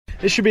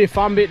This should be a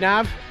fun bit,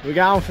 Nav. We're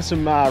going for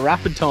some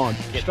rapid time.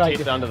 Get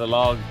tipped under the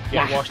log,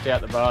 get washed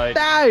out the boat.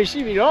 No,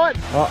 she'll be right.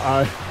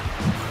 Uh-oh.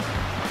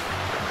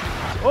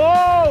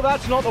 Oh,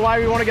 that's not the way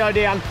we want to go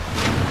down.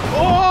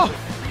 Oh!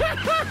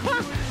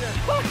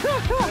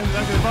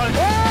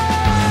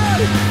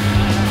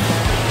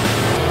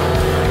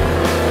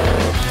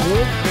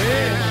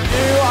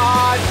 You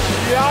are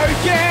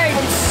joking!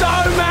 I'm so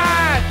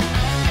mad!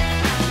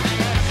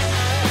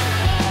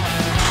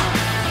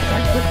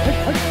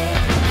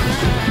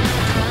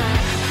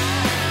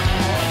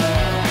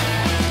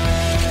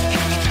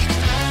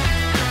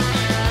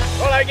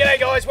 Alright, g'day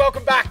guys,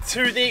 welcome back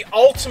to the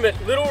ultimate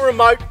little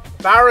remote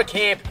Barra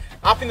camp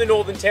up in the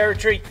Northern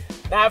Territory.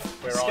 Nav,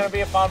 this is going to be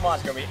a fun one.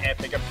 It's going to be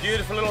epic. A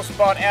beautiful little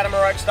spot out of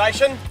Moroak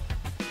Station.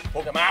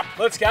 Hook them up.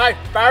 Let's go.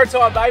 Barra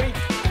time, baby.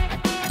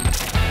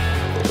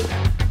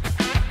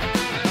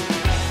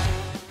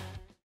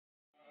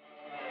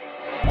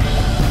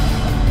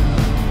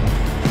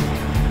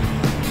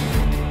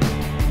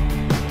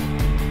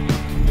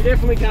 You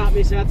definitely can't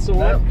miss that sign.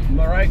 No,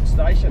 Moroak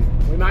Station.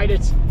 We made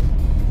it.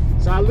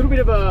 So a little bit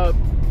of a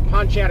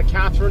punch out of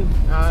Catherine.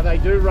 They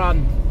do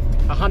run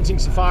a hunting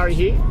safari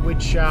here,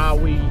 which we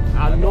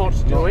are not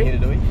doing. Here to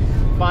do it.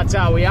 But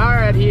we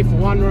are out here for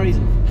one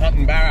reason.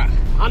 Hunting Barra.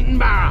 Hunting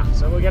Barra.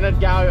 So we're going to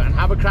go and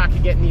have a crack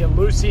at getting the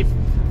elusive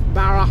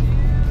Barra.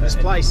 This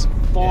place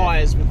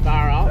fires with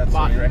Barra, that's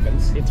but what he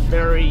reckons. it's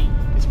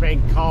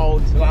been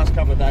cold. The last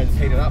couple of days it's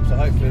heated up, so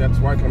hopefully that's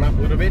woken them up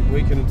a little bit.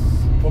 We can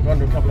hook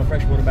onto a couple of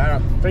freshwater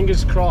Barra.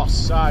 Fingers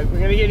crossed. So we're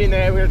going to get in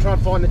there. We're going to try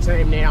and find the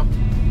team now.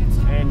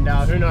 And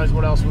who knows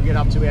what else we'll get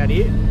up to out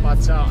here.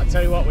 But I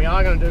tell you what, we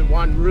are going to do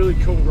one really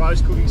cool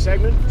roast cooking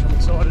segment, which I'm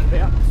excited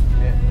about.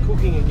 Yeah.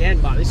 Cooking again,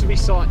 but this will be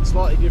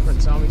slightly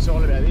different, so I'm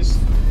excited about this.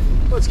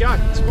 Let's go.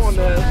 Let's find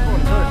the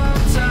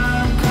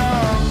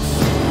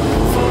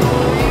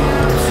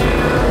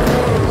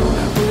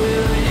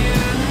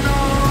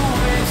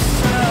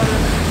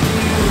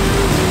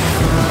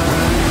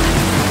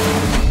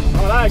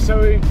Righto, so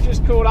we've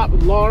just caught up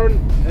with Lauren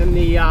and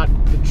the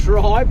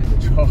tribe.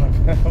 All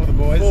the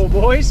boys. 4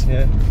 boys.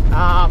 Yeah.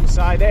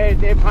 So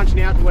they're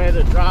punching out to where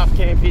the draft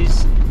camp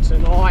is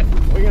tonight.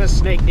 We're going to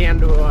sneak down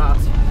to a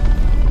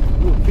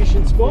little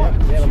fishing spot.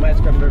 Yeah, my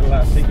mate's got a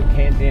little secret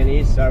camp down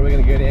here, so we're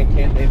going to go down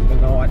camp there for the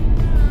night,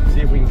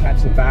 see if we can catch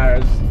some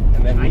barras,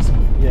 and then the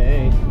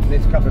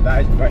next couple of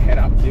days we'll go head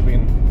up, see if we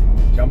can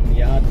jump in the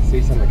yard and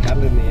see some of the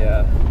cattle in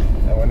the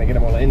when they get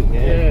them all in.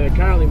 Yeah, they're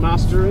currently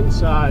mustering,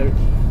 so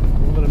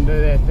we'll let them do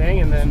their thing,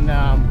 and then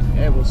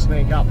yeah, we'll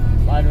sneak up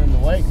later in the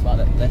week. But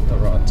left or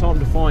right? Time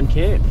to find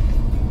camp.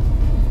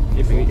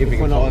 If we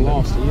we're not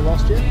lost. Are you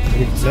lost yet?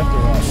 It's left or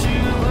right?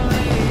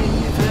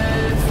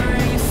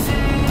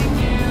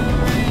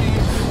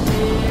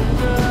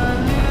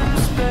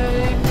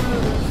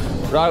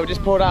 Right, we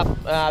just pulled up.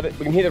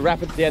 We can hear the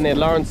rapids down there.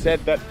 Lauren said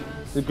that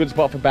it's a good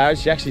spot for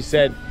barras. She actually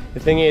said the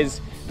thing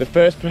is the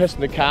first person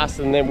to cast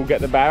and then we'll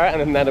get the barra and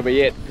then that'll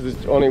be it, because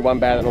there's only one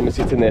barra that normally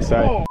sits in there.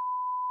 So.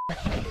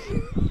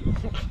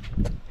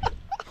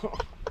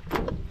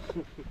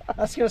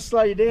 That's going to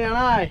slow you down,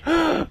 eh?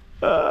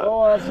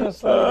 Oh, that's going to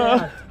slow you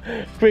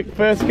down. Quick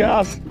first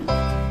cast.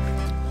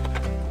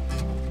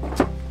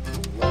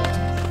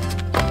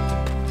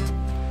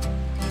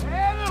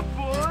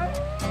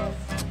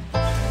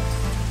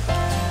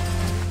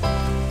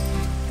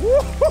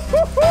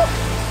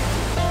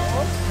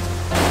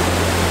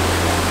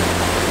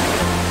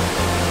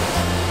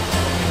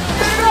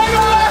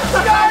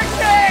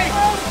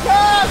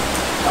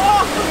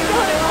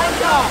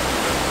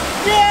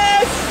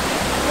 Yes!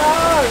 No!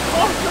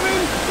 Oh, come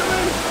in, come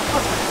in!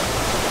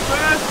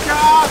 First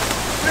cast!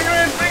 Bring her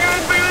in, bring her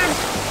in, bring her in!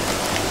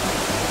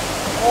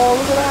 Oh,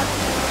 look at that!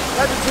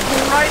 That's a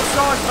great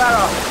size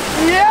barra!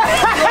 Yeah!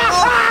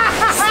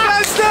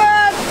 Smashed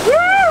it!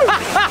 Woo!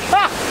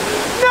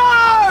 No!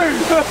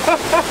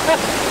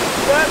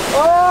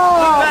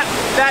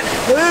 that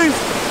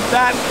hoofed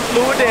that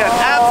lure down.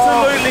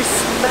 Absolutely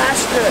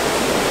smashed it.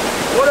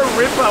 What a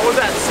ripper. What was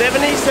that,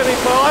 70,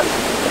 75?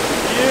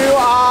 You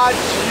are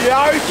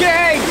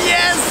joking!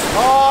 Yes!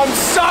 Oh, I'm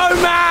so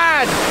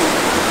mad!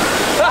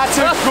 That's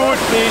a good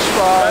fish,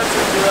 bro. That's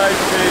a great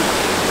fish.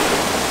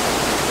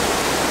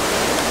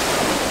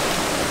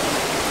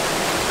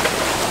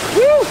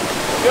 Woo!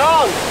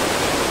 Gone!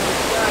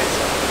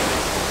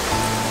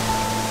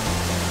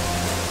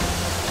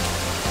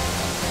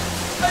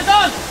 They're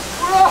done!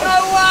 We're on! No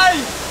way!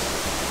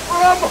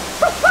 We're on!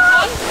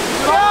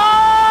 No!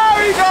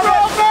 He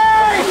dropped me!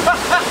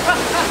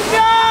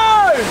 No!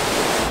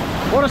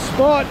 What a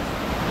spot.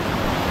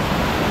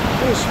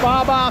 Little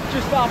spa bath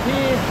just up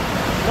here.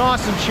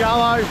 Nice and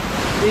shallow.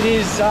 It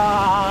is,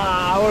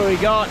 what do we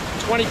got?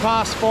 20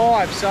 past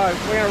 5. So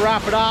we're going to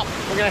wrap it up.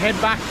 We're going to head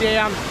back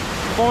down,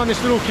 find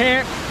this little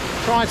camp,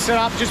 try and set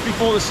up just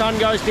before the sun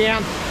goes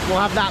down. We'll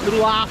have that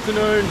little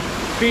afternoon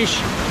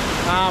fish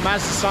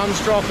as the sun's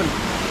dropping.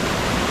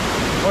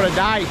 What a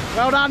day.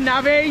 Well done,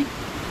 Navi.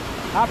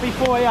 Happy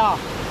for ya.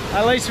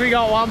 At least we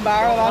got one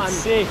barrel. That's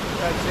sick.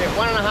 That's it.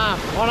 1.5.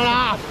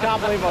 1.5.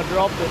 Can't believe I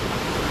dropped it.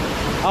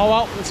 Oh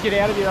well, let's get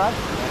out of here, eh?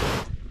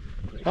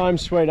 Home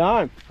sweet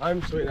home.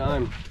 Home sweet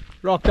home.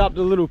 Rocked up to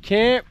the little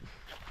camp.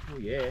 Oh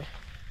yeah.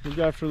 We'll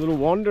go for a little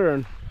wander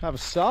and have a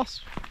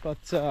suss. But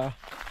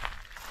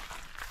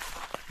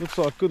looks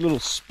like a good little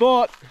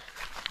spot.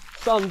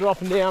 Sun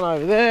dropping down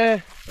over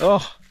there.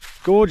 Oh,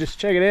 gorgeous.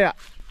 Check it out.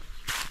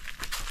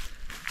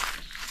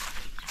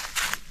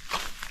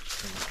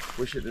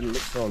 Wish it didn't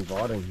look so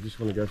inviting. You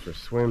just want to go for a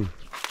swim.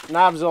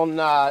 Nav's on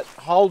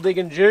hole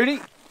digging duty.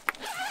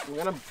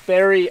 We're going to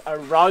bury a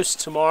roast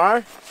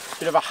tomorrow.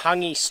 Bit of a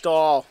hungy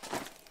style.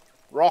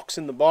 Rocks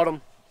in the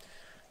bottom.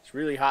 It's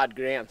really hard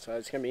ground, so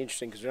it's going to be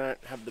interesting because we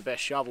don't have the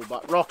best shovel.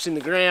 But rocks in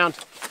the ground.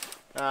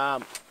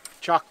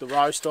 Chuck the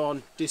roast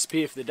on,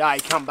 disappear for the day,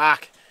 come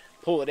back,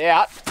 pull it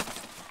out,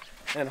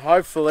 and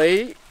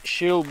hopefully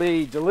she'll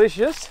be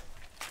delicious.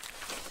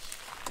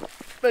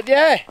 But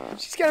yeah,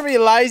 she's going to be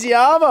a lazy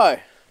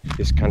arvo.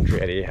 This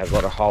country out here has a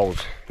lot of holes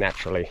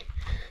naturally.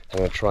 I'm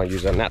going to try and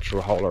use a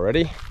natural hole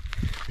already,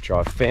 which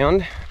I've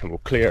found, and we'll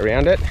clear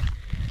around it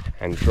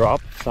and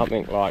drop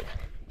something like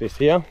this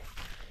here.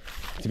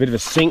 It's a bit of a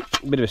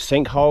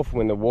sinkhole for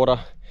when the water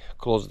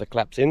causes the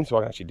collapse in, so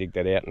I can actually dig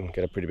that out and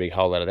get a pretty big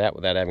hole out of that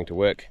without having to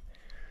work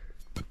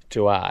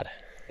too hard.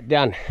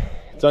 Done.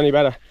 It's only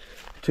about a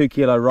 2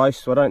 kilo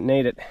roast, so I don't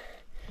need it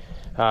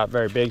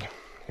very big.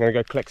 I'm going to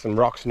go collect some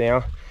rocks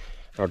now.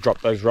 I'll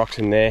drop those rocks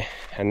in there,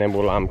 and then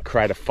we'll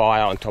create a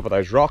fire on top of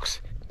those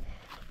rocks.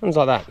 Ones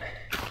like that.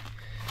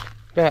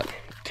 About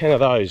 10 of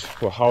those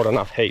will hold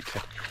enough heat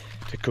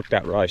to cook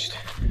that roast.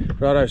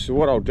 Righto, so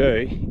what I'll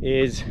do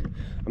is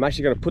I'm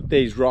actually going to put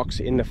these rocks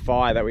in the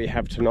fire that we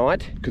have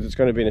tonight, because it's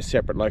going to be in a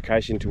separate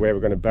location to where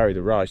we're going to bury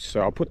the roast.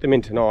 So I'll put them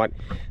in tonight,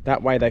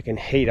 that way they can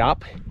heat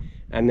up,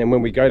 and then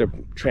when we go to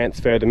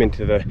transfer them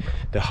into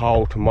the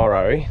hole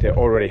tomorrow, they're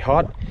already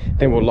hot.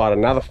 Then we'll light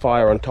another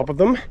fire on top of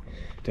them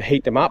to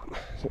heat them up,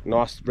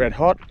 nice red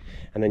hot,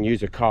 and then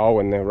use the coal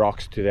and the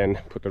rocks to then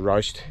put the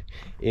roast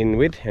in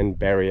with and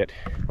bury it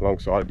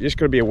alongside it. You just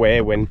got to be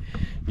aware when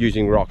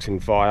using rocks in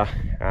fire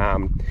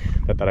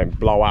that they don't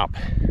blow up.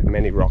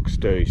 Many rocks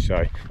do,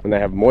 so when they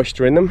have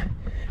moisture in them,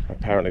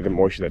 apparently the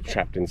moisture that's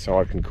trapped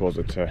inside can cause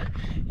it to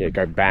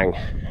go bang.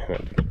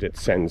 It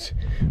sends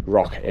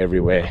rock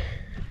everywhere.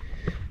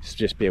 So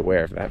just be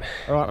aware of that.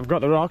 All right, I've got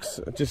the rocks.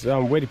 Just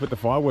where do you put the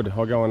firewood?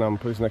 I'll go and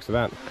put this next to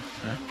that.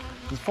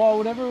 There's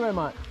firewood everywhere,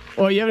 mate.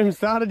 Oh, you haven't even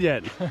started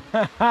yet.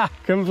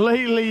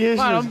 Completely useless.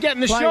 Mate, I'm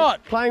getting the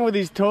shot. Playing with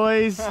his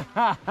toys.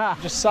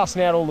 Just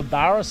sussing out all the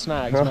Barra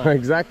snags, mate.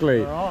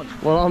 Exactly.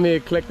 Well, I'm here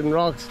collecting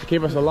rocks to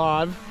keep us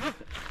alive.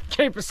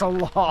 Keep us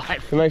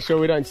alive. To make sure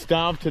we don't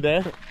starve to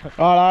death.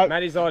 Righto.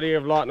 Matty's idea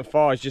of lighting a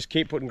fire is just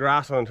keep putting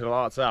grass on until it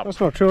lights up. That's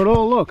not true at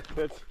all, look.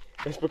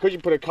 It's because you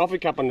put a coffee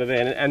cup under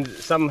there and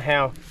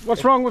somehow...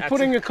 What's wrong with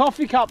putting a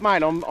coffee cup,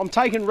 mate? I'm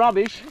taking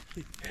rubbish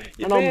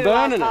and I'm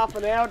burning it. Half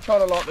an hour trying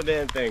to light the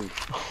damn thing.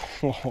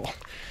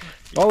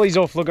 Ollie's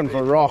off looking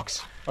for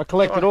rocks. I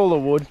collected all the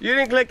wood. You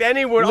didn't collect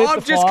any wood.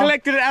 I've just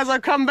collected it as I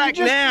come back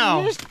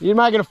now. You're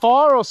making a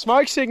fire or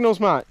smoke signals,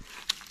 mate?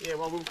 Yeah,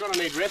 well, we're going to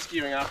need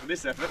rescuing after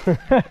this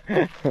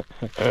effort.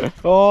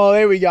 Oh,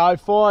 there we go.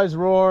 Fire's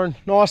roaring.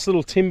 Nice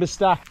little timber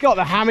stack. Got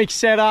the hammock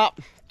set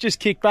up. Just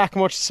kick back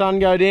and watch the sun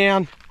go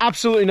down.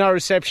 Absolutely no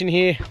reception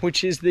here,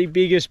 which is the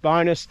biggest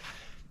bonus.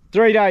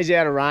 3 days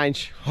out of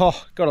range.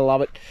 Oh, gotta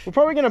love it. We're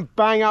probably gonna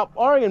bang up,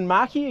 I reckon,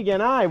 Mackie again,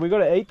 eh? We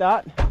gotta eat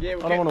that. Yeah,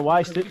 I don't want to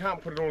waste it. We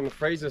can't put it all in the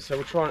freezer, so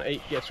we'll try and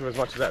get through as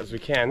much of that as we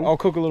can. I'll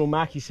cook a little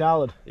Mackie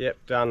salad. Yep,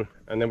 done.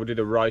 And then we'll do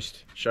the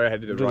roast. Show you how to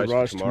do the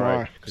roast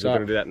tomorrow. Because we're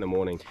gonna do that in the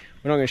morning.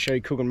 We're not gonna show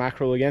you cooking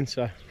mackerel again,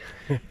 so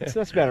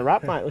that's about a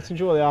wrap, mate. Let's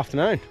enjoy the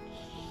afternoon.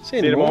 See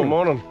you in the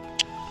morning.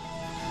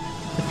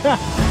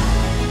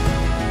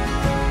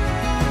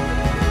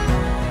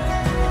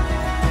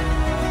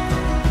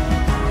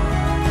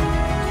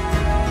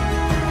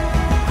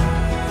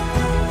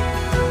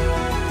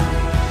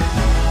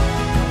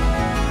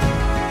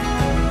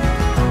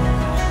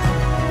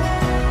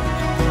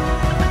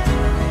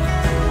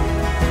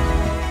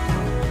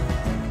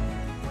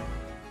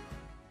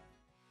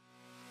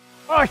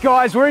 Alright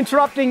guys, we're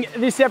interrupting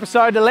this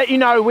episode to let you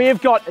know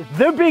we've got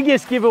the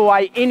biggest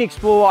giveaway in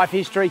Explore Life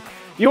history.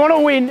 You want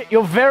to win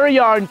your very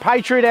own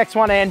Patriot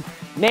X1N,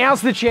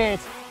 now's the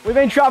chance. We've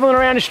been traveling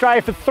around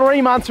Australia for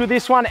 3 months with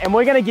this one, and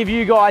we're going to give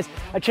you guys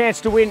a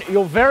chance to win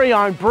your very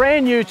own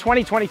brand new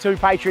 2022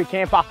 Patriot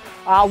camper.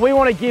 We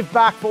want to give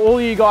back for all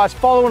of you guys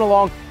following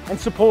along and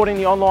supporting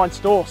the online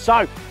store.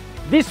 So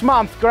this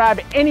month, grab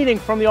anything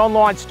from the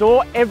online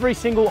store, every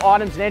single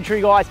item's an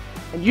entry, guys,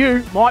 and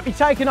you might be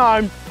taking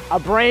home a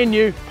brand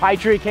new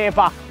Patriot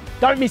camper.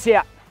 Don't miss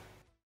out.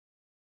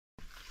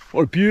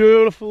 What a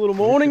beautiful little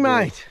morning,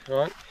 mate. All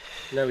right,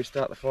 now we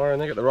start the fire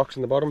and then get the rocks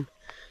in the bottom.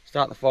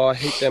 Start the fire,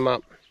 heat them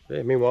up.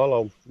 Yeah, meanwhile,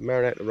 I'll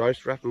marinate the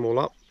roast, wrap them all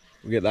up.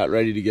 We'll get that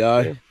ready to go.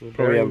 Yeah, we'll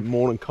probably have a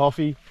morning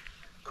coffee.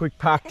 Quick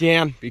pack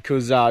down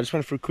because I just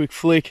went for a quick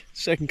flick.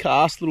 Second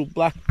cast, little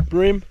black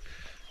brim.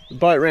 The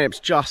boat ramp's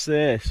just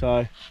there,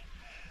 so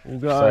we'll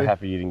go. So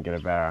happy you didn't get a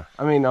barra.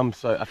 I mean, I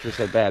feel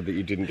so bad that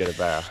you didn't get a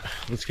barra.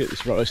 Let's get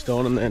this roast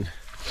on and then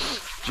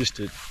just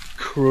to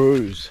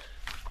cruise.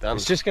 Done.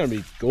 It's just going to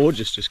be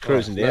gorgeous just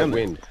cruising down. No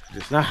wind.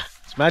 Just... Nah,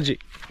 it's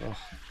magic. Oh,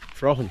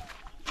 frothing.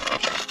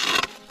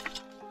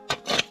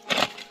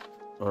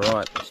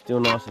 Alright, still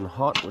nice and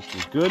hot, which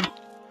is good.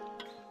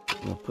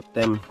 We'll put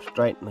them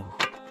straight in the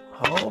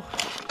hole.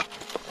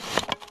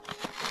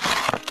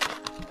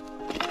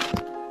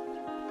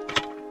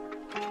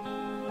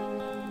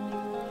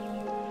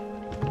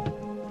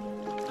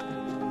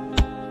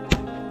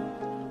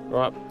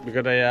 Right, we've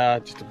got a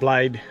just a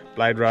blade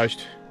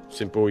roast.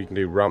 Simple, you can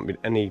do rump with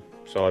any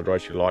side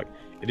roast you like.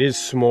 It is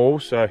small,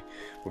 so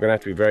we're going to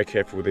have to be very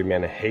careful with the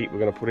amount of heat we're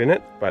going to put in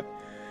it, but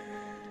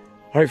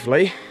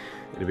hopefully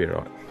it'll be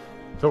alright.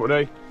 So what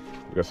we do,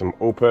 we've got some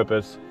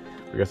all-purpose,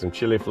 we've got some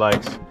chili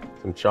flakes,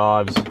 some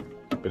chives,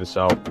 a bit of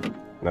salt, and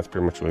that's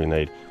pretty much all you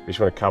need. We just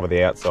want to cover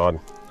the outside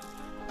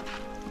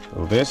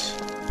of this.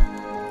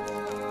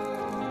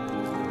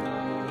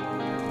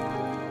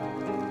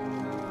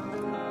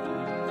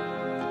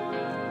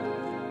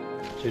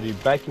 So you do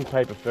baking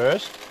paper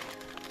first,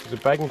 because the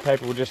baking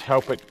paper will just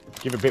help it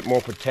give a bit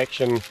more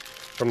protection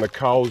from the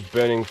coals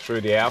burning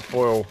through the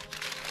alfoil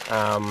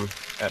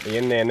at the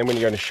end there, and then when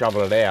you're going to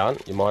shovel it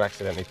out, you might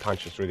accidentally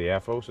punch it through the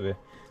alfoil, so the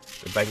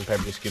baking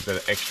paper just gives it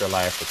an extra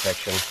layer of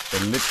protection. So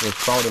literally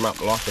fold them up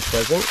like a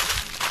present,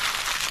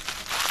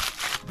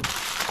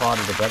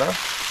 tighter the better,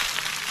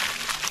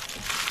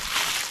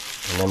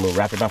 and then we'll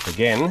wrap it up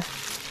again,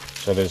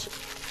 so there's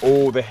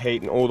all the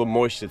heat and all the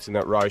moisture that's in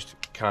that roast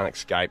can't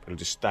escape, it'll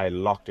just stay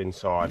locked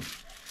inside.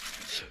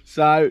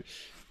 So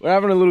we're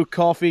having a little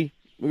coffee.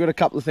 We've got a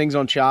couple of things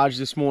on charge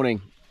this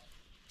morning.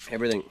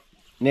 Everything.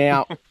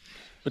 Now,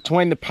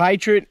 between the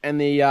Patriot and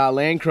the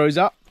Land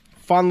Cruiser,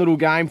 fun little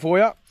game for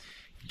you.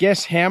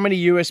 Guess how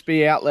many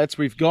USB outlets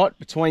we've got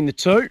between the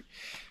two.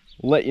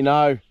 We'll let you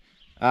know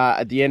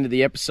at the end of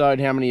the episode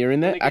how many are in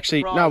there.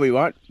 Actually, no, we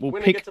won't. We'll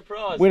Winner pick. gets a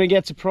prize. Winner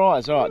gets a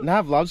prize. All right.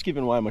 Nav loves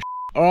giving away my shit.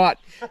 All right.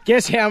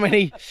 Guess how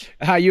many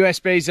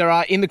USBs there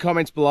are in the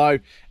comments below.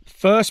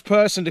 First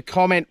person to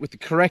comment with the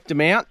correct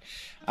amount,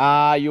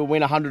 you'll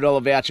win a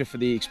 $100 voucher for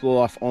the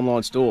Explore Life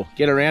online store.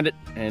 Get around it,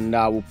 and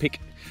we'll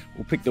pick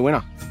the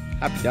winner.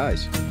 Happy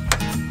days.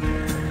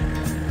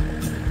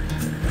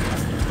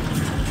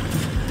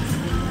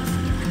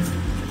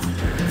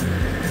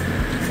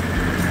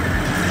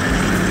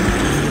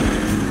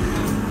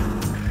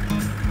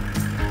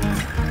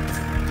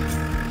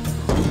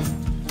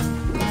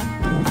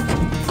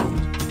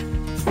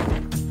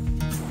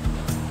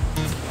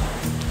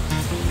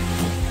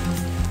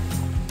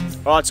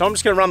 All right, so I'm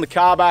just going to run the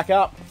car back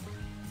up,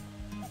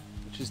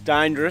 which is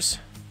dangerous.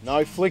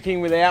 No flicking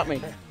without me.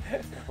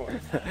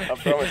 I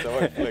promise I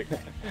won't flick.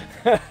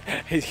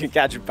 He's going to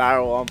catch a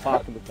barrel while I'm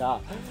parking the car.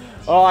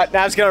 All right,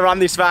 now I'm just going to run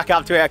this back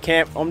up to our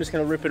camp. I'm just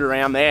going to rip it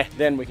around there.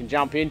 Then we can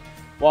jump in.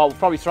 Well, we'll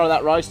probably throw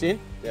that roast in.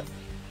 Yep.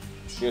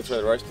 You're going to throw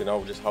the roast in,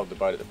 I'll just hold the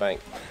boat at the bank.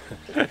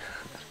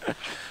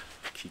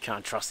 You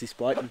can't trust this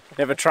bloke.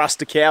 Never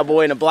trust a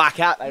cowboy in a black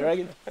hat, they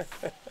reckon.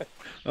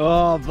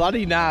 Oh,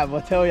 bloody Nav, I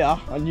tell ya,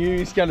 I knew he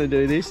was going to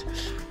do this.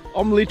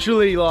 I'm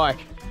literally like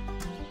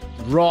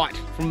right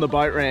from the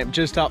boat ramp,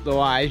 just up the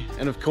way,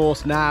 and of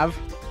course Nav,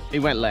 he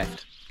went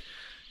left.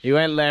 He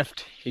went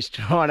left. He's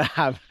trying to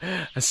have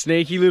a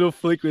sneaky little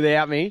flick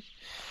without me.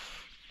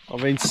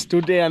 I've been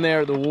stood down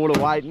there at the water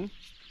waiting.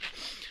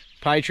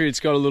 Patriot's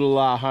got a little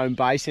home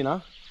base in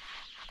her.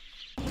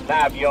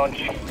 Nav, you on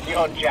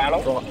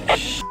channel? Oh,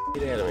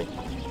 get out of me.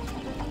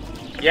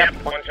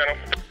 Yep, on channel.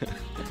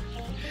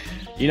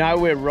 You know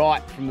we're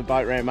right from the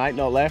boat ramp, mate,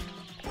 not left.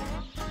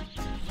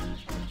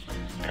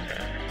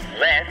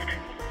 Left?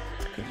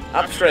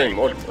 Upstream,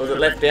 or was it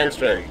left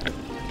downstream?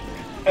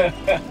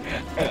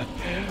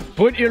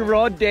 Put your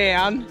rod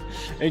down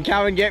and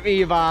come and get me,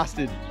 you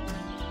bastard.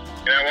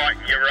 You know what,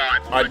 you're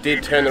right. I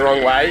did turn the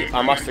wrong way.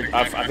 I think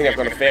I've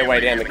got a fair way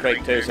down the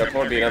creek too, so it'll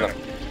probably be another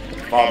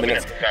 5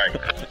 minutes.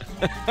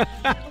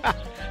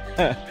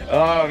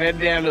 Oh, I'm heading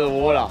down to the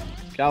water.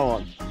 Come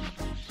on.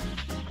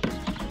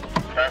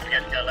 Don't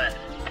forget to go left.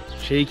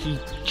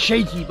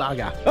 Cheeky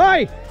bugger.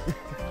 Hey!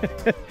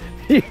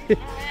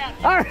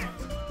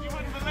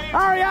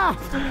 Hurry up!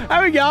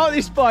 Have a go at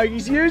this bloke.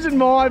 He's using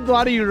my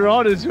bloody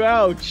rod as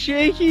well.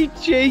 Cheeky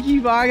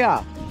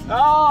bugger.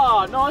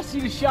 Oh, nice of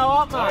you to show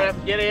up, mate. Hurry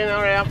up, get in,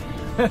 hurry up.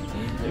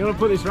 You want to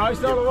put this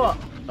roast on or what?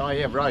 Oh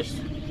yeah, roast.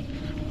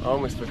 I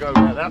almost forgot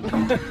about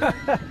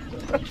that.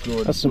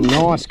 Good. That's some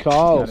nice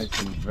coals. That is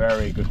some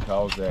very good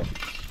coals there.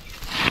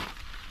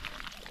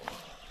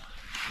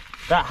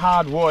 That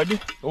hard wood,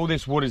 all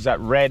this wood is that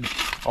red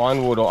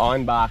ironwood or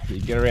iron bark that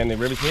you get around the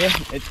rivers here.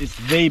 It's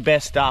the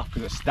best stuff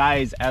because it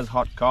stays as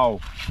hot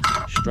coal.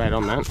 Straight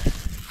on that.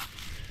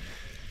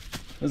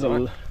 There's a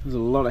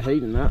lot of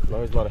heat in that.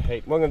 There's a lot of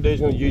heat. What I'm going to do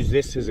is I'm going to use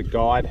this as a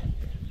guide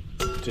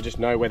to just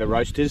know where the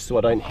roast is so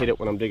I don't hit it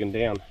when I'm digging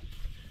down.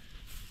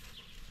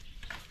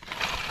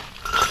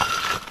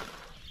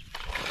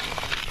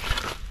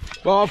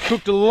 Well, I've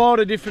cooked a lot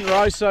of different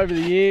roasts over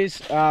the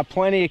years,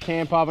 plenty of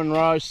camp oven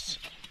roasts,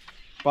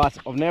 but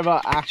I've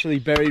never actually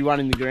buried one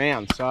in the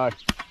ground, so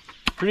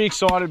pretty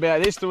excited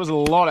about this. There was a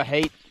lot of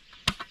heat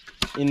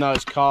in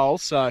those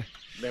coals, so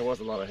there was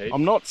a lot of heat.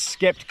 I'm not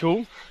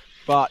skeptical,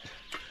 but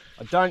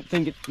I don't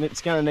think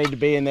it's going to need to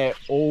be in there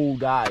all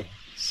day.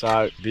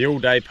 So the all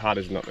day part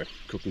is not the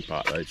cooking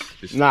part though.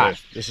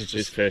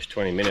 This first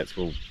 20 minutes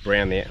will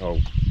brown or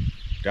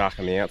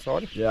darken the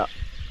outside. Yeah.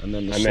 And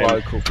then the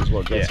slow cook is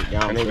what gets it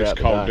going. And all this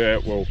cold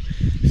dirt will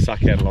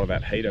suck out a lot of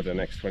that heat over the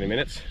next 20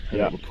 minutes. And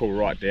it will cool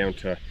right down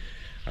to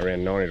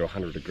around 90 to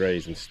 100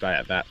 degrees and stay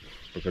at that,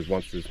 because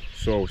once the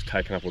soil's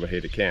taken up all the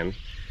heat it can,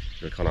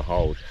 it'll kind of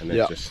hold, and then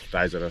it just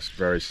stays at a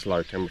very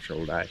slow temperature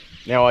all day.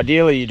 Now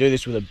ideally you do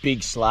this with a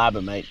big slab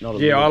of meat,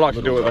 not a I like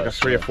to do it like a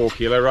 3 or 4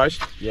 kilo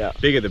roast. Yeah.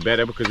 Bigger the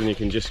better, because then you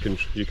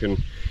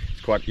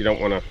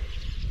don't want to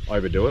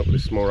overdo it with a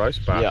small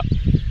roast, but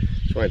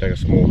just want to take a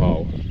small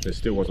hole. There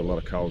still was a lot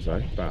of coals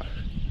though, but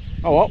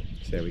oh well.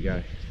 So there we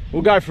go.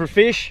 We'll go for a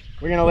fish.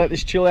 We're going to let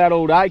this chill out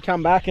all day,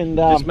 come back and...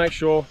 just make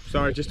sure,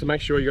 just to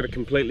make sure you got to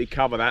completely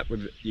cover that.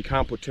 You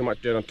can't put too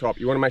much dirt on top.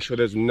 You want to make sure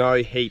there's no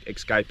heat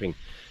escaping.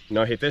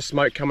 If there's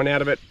smoke coming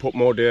out of it, put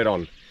more dirt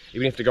on.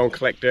 Even if you go and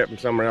collect dirt from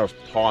somewhere else,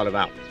 pile it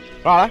up.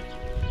 Right,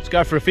 let's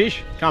go for a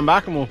fish, come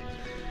back and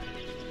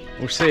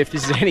we'll see if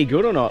this is any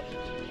good or not.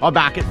 I'll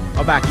back it,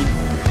 I'll back you.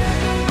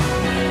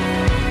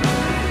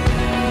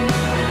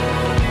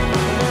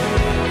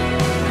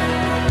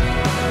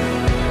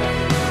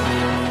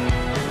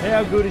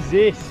 How good is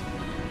this?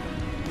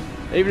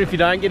 Even if you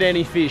don't get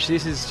any fish,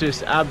 this is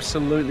just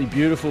absolutely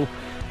beautiful.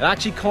 It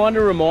actually kind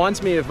of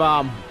reminds me of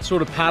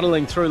sort of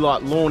paddling through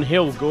like Lawn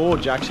Hill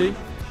Gorge actually.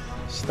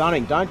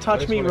 Stunning. Don't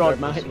touch me rod,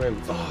 mate.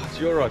 Oh, it's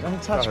your rod.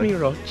 Don't touch me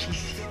rod.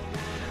 Jeez.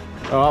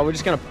 Alright, we're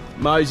just going to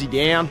mosey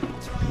down.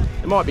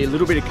 There might be a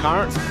little bit of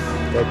current.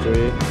 Go through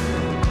here.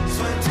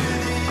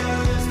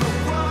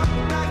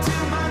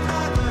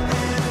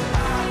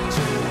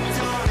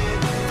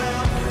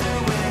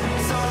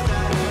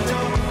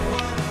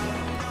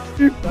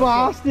 You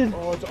bastard!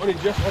 Oh, it's only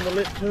just on the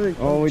lip too.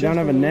 Oh, we don't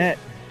have a net.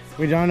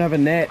 We don't have a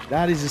net.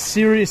 That is a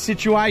serious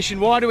situation.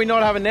 Why do we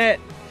not have a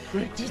net?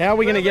 How are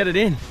we going to get it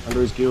in?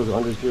 Under his gills,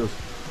 under his gills.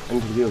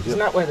 Under the gills, Isn't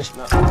that where the...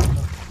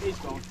 He's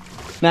gone.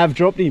 Nav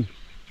dropped him.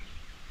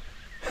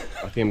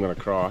 I think I'm going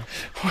to cry.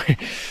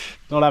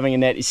 Not having a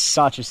net is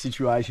such a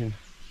situation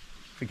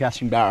for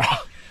catching Barra.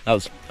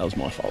 That was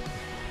my fault.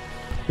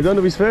 He's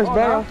under his first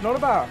Barra. No, not a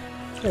Barra.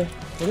 Yeah.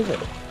 What is it?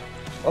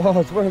 Oh,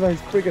 it's one of those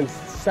friggin'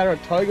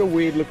 Saratoga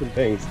weird looking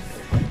things.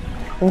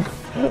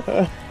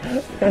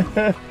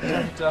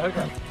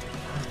 Saratoga.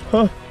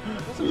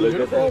 Look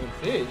at that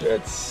fish.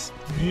 It's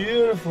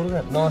beautiful. Look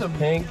at that nice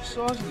pink. The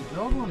size of the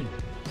gob on him.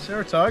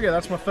 Saratoga,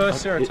 that's my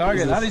first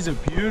Saratoga. That is a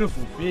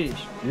beautiful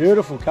fish.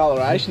 Beautiful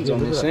colorations on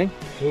this thing.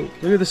 Pink.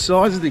 Look at the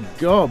size of the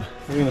gob.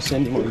 We're going to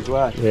send him on his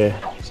way.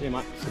 Yeah. See you,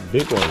 mate. It's a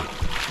big one.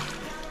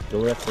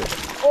 Go after it.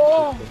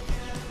 Oh!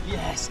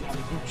 Yes, that was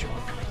a good job.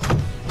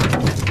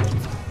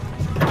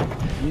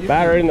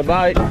 Barra in the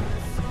boat.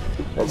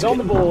 It's on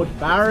the board.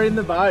 Barra in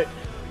the boat.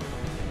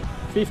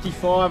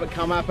 55 at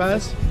come up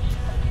as.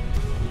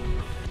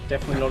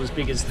 Definitely not as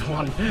big as the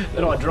one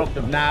that I dropped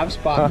of Navs,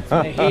 but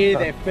they're here,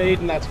 they're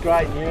feeding, that's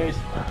great news.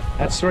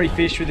 That's 3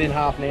 fish within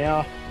half an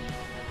hour.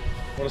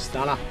 What a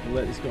stunner. We'll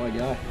let this guy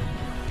go.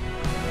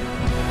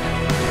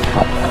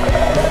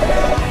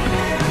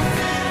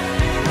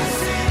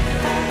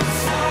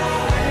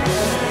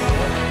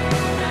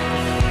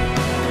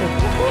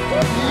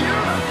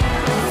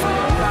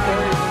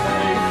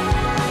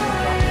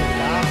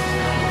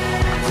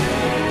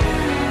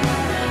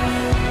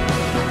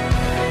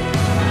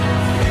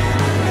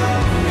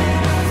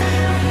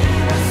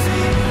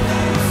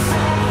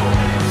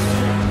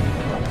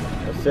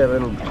 That's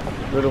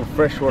a little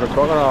freshwater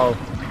crocodile.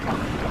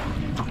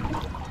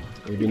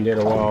 We've been dead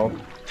a while.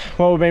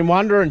 Well, we've been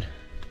wondering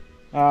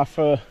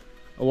for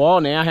a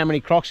while now how many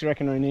crocs you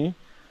reckon are in here.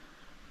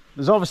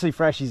 There's obviously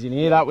freshies in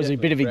here. That was a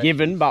bit of a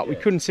given, but we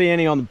couldn't see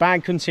any on the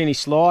bank, couldn't see any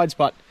slides,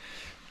 but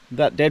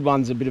that dead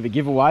one's a bit of a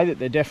giveaway that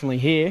they're definitely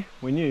here.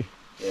 We knew.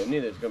 Yeah,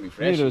 knew there was going to be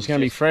freshies. Knew there was going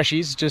to be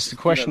freshies, just a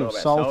question of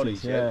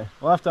salties. Yeah.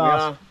 We'll have to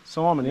ask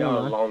Simon. We're a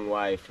long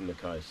way from the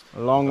coast.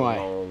 A long way.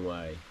 A long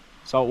way.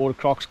 Saltwater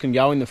crocs can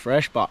go in the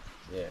fresh, but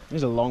yeah,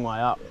 there's a long way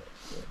up.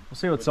 We'll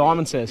see what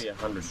Simon says.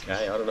 100k,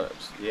 I don't know.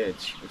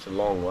 It's a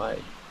long way.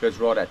 It goes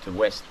right out to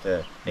west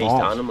to East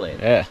Arnhem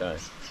Land. Yeah. So.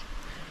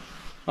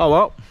 Oh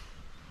well.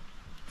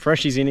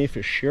 Freshies in here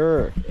for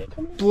sure.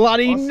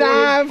 Bloody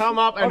Nav! Come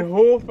up and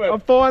hoof it. I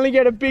finally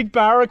get a big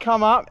Barra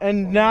come up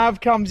and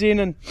Nav comes in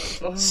and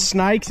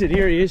snakes it.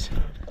 Here he is.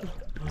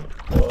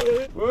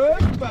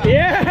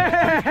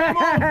 Yeah!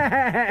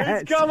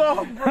 It's come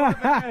off,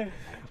 bro.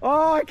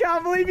 Oh, I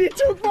can't believe you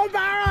took my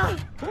Barra!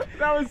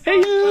 That was so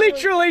he funny.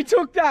 literally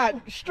took that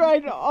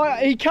straight.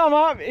 He come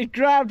up, he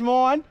grabbed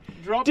mine,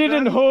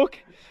 didn't hook,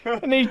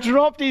 and he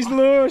dropped his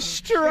lure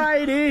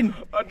straight in.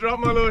 I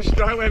dropped my lure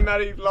straight when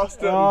Matty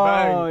lost it and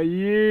bang. Oh,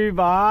 you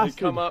bastard. He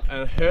come up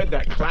and heard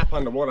that clap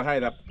underwater, hey,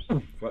 that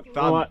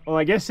thud. Well,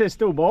 I guess they're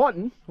still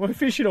biting. We're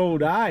fishing all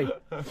day.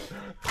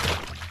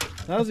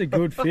 That was a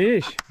good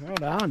fish. Well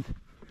done.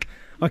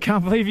 I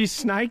can't believe you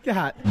snaked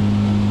that.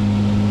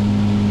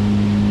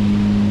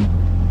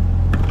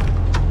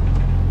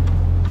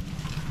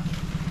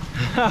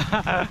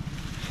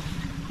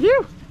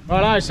 Phew.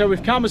 Righto, so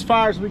we've come as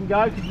far as we can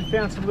go because we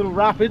found some little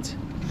rapids.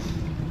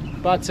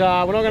 But we're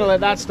not going to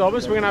let that stop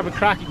us. We're going to have a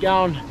crack at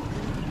going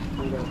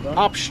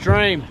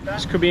upstream.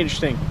 This could be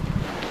interesting.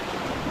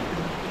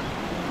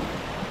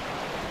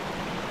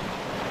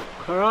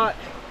 All right.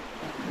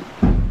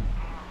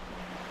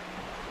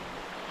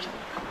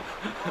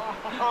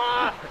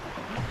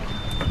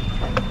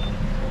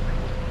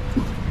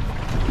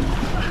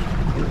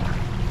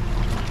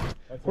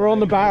 We're on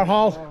the barra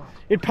hole.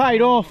 It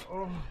paid off.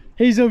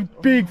 He's a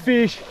big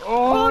fish.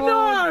 Oh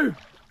no!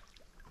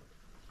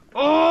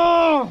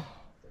 Oh!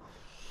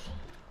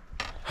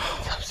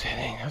 That's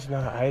upsetting. That's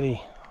another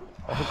 80.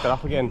 I hooked it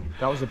up again.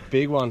 That was a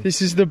big one.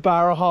 This is the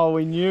barra hole.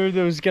 We knew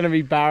there was going to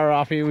be barra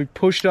up here. We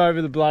pushed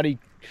over the bloody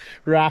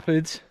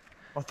rapids.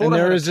 And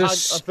there is a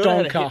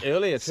stonker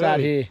earlier too. sat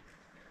here.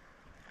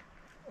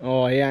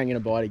 Oh, he ain't going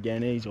to bite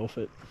again. He's off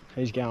it.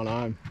 He's going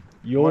home.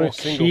 You're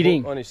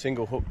kidding. On his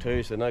single hook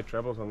too, so no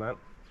troubles on that.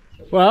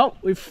 Well,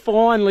 we've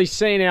finally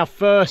seen our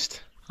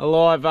first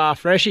alive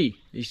freshie.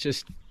 He's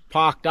just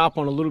parked up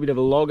on a little bit of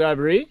a log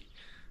over here.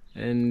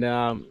 And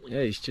yeah,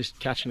 he's just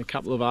catching a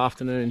couple of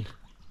afternoon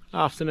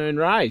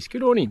rays.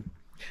 Good on him.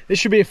 This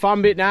should be a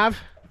fun bit, Nav.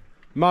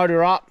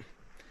 Motor up.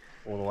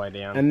 All the way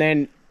down. And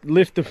then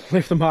lift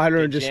the motor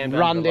and just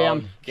run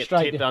down. Get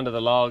tipped under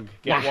the log.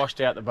 Get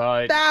washed out the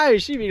boat. No,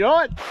 she'll be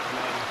right.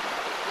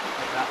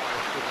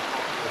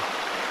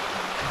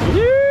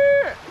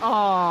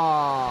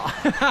 Oh.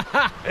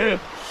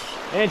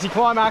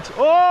 Anti-climax.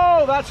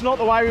 Oh, that's not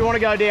the way we want to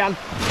go down.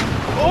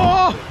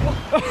 Oh!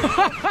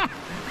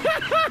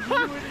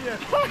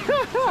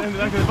 In the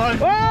back of the boat.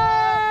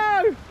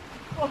 Oh!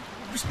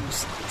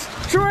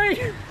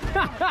 Tree!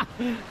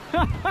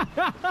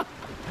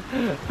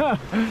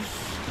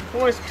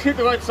 Almost hit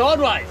the boat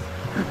sideways.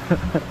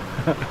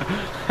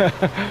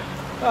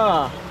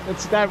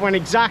 That went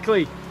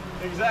exactly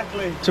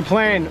to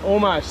plan,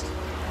 almost.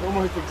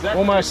 Almost exactly.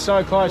 Almost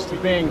so close to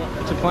being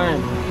to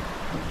plan.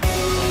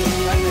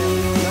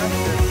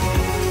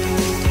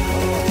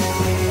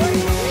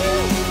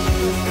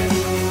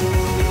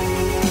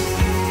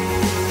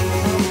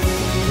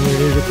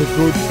 It's a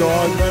good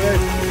size, baby.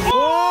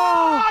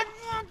 Oh!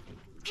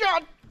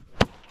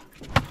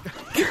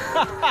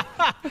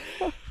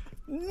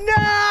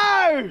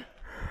 No!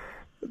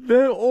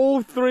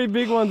 All three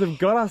big ones have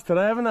got us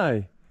today, haven't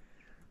they?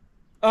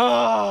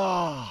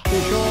 Oh!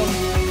 Fish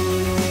on.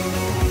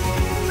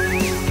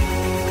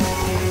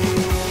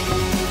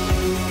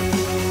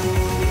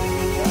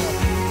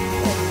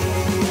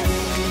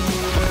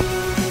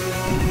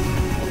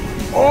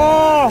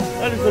 Oh,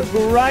 that is a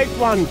great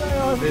one.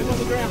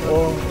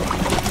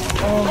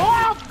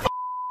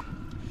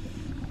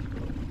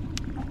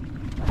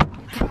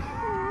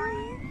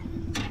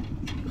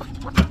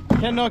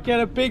 Cannot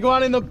get a big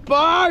one in the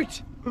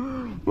boat.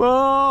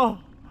 Oh,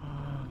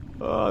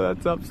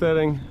 that's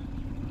upsetting.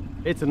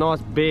 It's a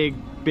nice big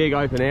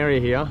open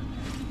area here.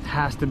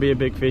 Has to be a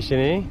big fish in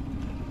here.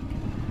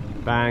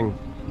 Bang,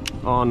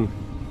 on.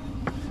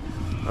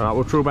 All right,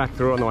 we'll trawl back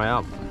through on the way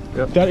up.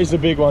 Yep. That is a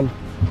big one.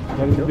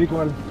 That is a big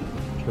one.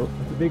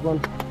 That's a big one.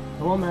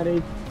 Come on,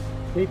 Maddie.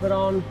 Keep it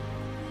on.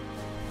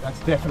 That's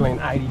definitely an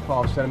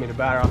 85cm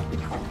barra.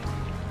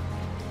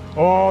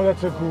 Oh,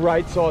 that's a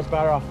great size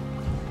barra.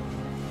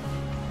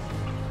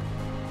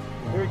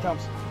 Here he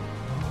comes.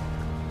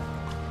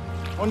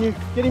 On you.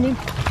 Get him in.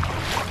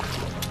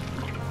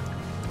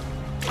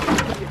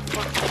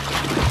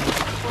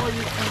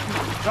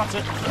 That's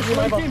it.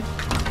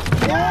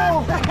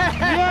 Oh,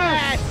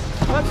 yes!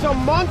 That's a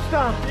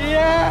monster.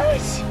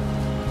 Yes!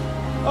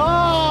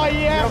 Oh,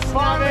 yes,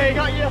 Bobby!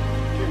 Got you.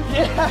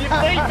 Yeah. You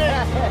beat me.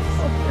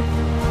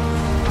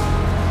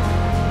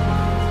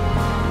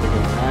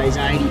 He's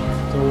 80.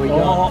 That's all we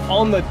got.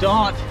 On the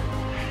dot.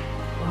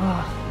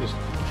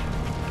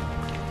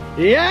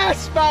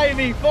 Yes,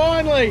 baby!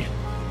 Finally!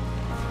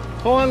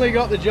 Finally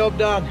got the job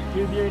done.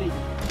 Good beauty.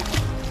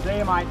 See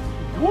you, mate.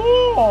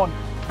 Woo! On.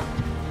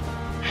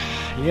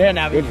 Yeah,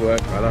 Navi. Good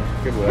work, brother.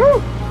 Good work.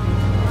 Woo!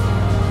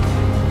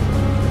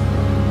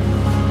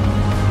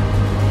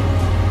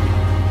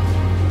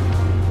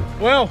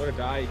 Well, What a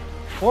day.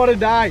 what a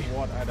day.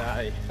 What a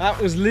day. That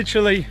was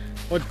literally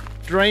what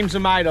dreams are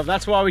made of.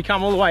 That's why we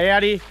come all the way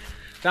out here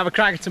to have a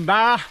crack at some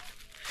barra,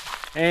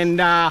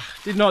 and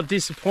did not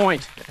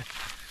disappoint.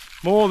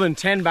 More than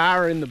 10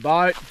 barra in the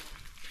boat.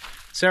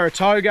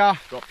 Saratoga.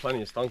 Got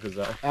plenty of stonkers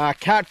though.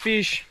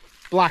 Catfish,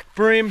 black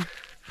brim,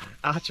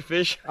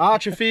 Archerfish.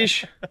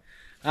 archerfish.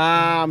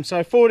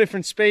 So 4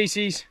 different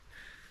species.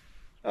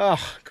 Oh,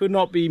 could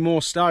not be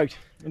more stoked.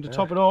 And to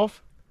top it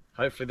off,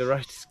 Hopefully the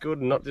roast is good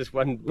and not just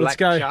one black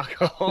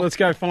charcoal. Let's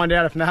go find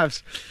out if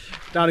Nav's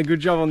done a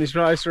good job on this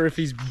roast or if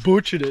he's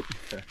butchered it.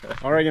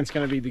 I reckon it's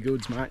going to be the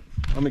goods, mate.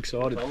 I'm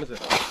excited. What time is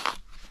it?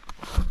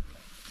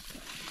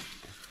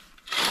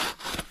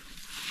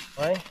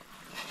 Hey?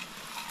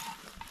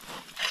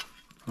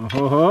 Oh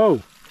ho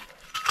ho!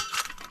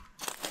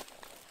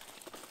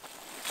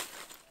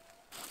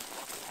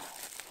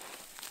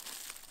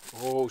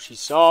 Oh, she's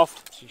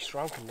soft. She's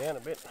shrunken down a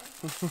bit.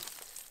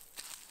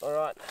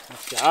 Alright.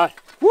 Let's go.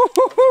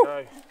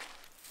 Woo-hoo-hoo.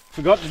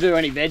 Forgot to do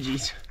any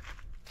veggies.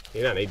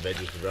 You don't need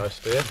veggies for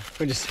roast, do you?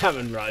 We're just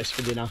having roast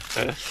for dinner.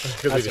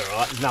 That's alright,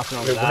 there's nothing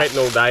wrong with We're that. waiting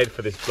all day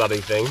for this bloody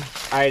thing.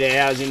 8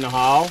 hours in the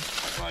hole.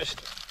 Roast.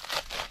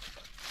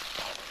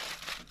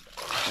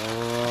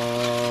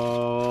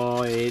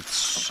 Oh, it's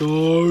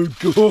so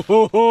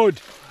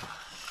good.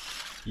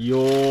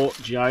 You're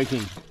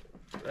joking.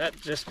 That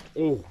just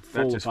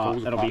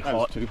That'll be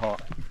hot. Too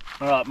hot.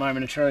 Alright,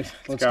 moment of truth.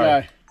 Let's go.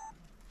 go.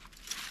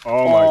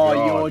 Oh my god.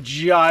 Oh, you're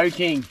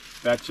joking.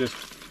 That just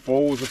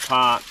falls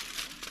apart.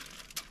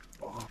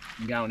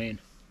 I'm going in.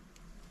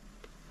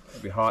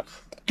 It'll be hot.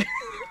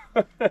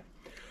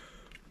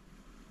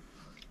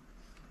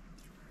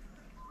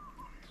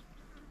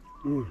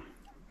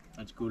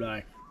 That's good,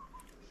 eh?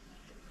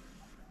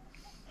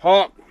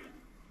 Hot.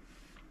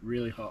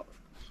 Really hot.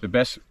 The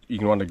best you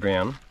can run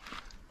underground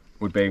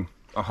would be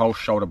a whole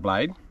shoulder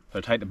blade.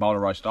 So take the boulder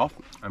roast off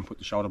and put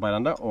the shoulder blade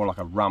under, or like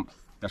a rump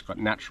that's got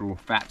natural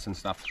fats and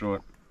stuff through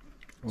it,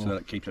 so that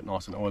it keeps it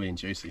nice and oily and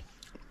juicy.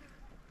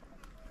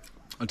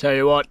 I'll tell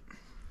you what,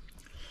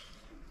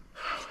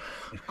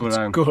 Good,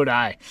 it's good,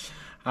 eh?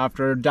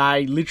 After a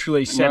day,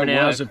 literally 7 No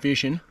hours work. of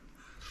fishing.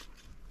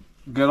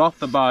 Get off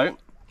the boat,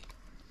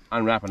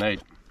 unwrap and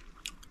eat.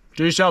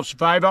 Do yourselves a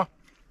favour,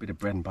 Bit of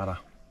bread and butter.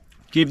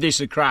 give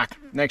this a crack.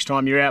 Next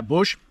time you're out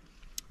bush,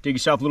 dig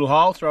yourself a little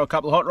hole, throw a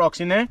couple of hot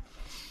rocks in there,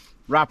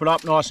 wrap it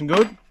up nice and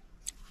good,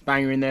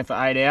 bang her in there for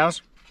 8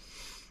 hours.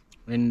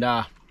 And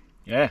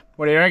yeah,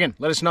 what do you reckon?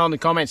 Let us know in the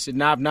comments. Did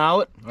Nav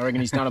nail it? I reckon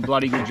he's done a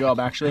bloody good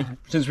job, actually.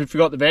 Since we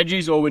forgot the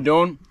veggies, all we're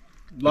doing,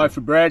 loaf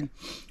of bread,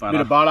 bit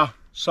of butter,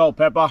 salt,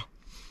 pepper,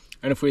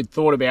 and if we'd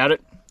thought about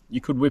it,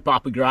 you could whip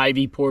up a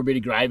gravy, pour a bit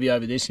of gravy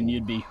over this, and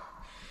you'd be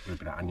A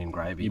bit of onion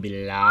gravy. you'd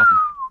be laughing.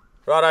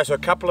 Righto, so a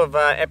couple of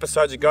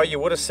episodes ago, you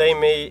would have seen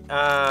me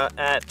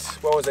at,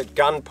 what was it,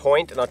 Gun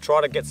Point, and I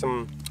tried to get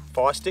some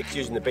fire sticks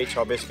using the beach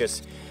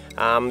hibiscus.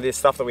 The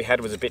stuff that we had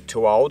was a bit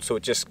too old, so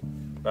it just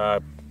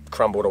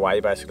crumbled away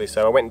basically.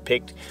 So I went and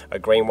picked a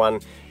green one.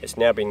 It's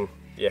now been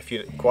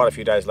quite a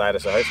few days later,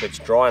 so hopefully it's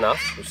dry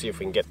enough. We'll see if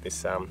we can get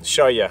this,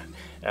 show you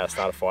how to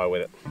start a fire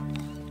with it.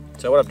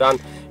 So what I've done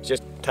is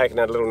just taken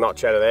that little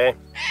notch out of there,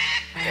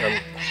 and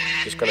I'm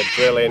just going to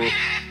drill in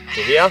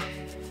to here,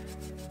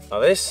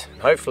 like this.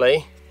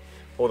 Hopefully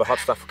all the hot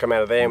stuff will come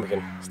out of there and we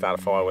can start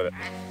a fire with it.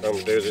 What I'm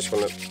going to do is just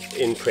want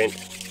to imprint,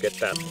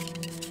 get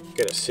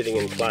it sitting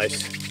in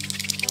place.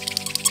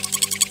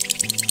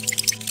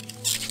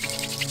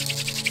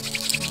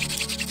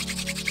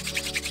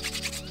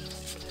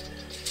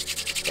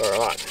 All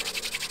right.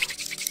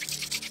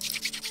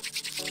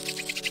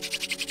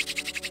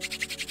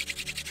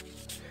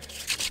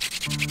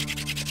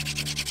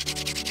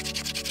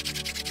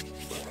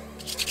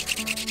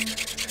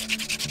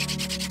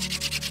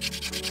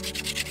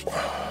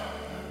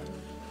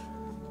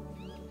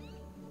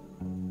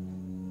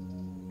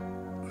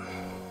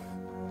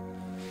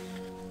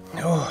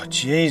 Oh,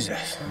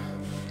 Jesus.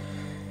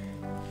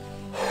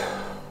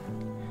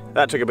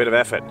 That took a bit of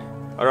effort.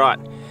 All right,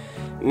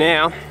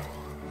 now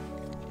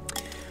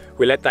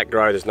we let that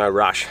grow, there's no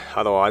rush,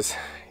 otherwise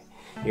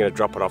you're going to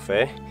drop it off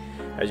there.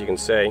 As you can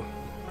see,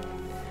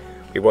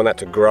 we want that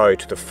to grow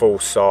to the full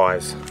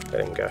size.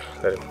 Let him go,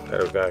 let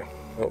it go.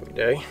 What we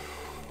do,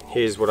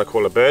 here's what we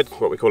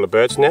call a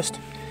bird's nest,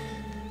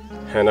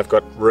 and I've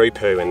got roo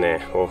poo in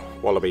there, or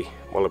wallaby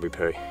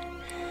poo,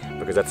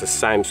 because that's the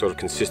same sort of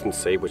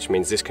consistency, which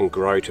means this can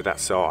grow to that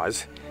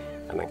size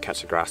and then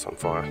catch the grass on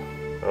fire.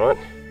 All right,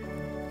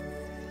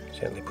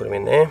 gently put them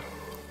in there,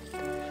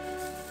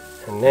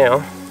 and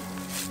now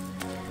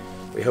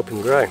we help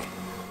him grow.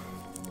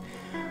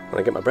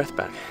 When I get my breath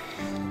back,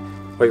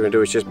 what you're going to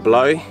do is just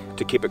blow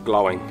to keep it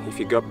glowing. If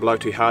you blow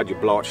too hard, you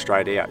blow it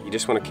straight out. You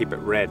just want to keep it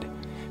red.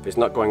 If it's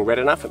not going red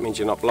enough, it means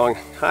you're not blowing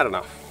hard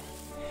enough.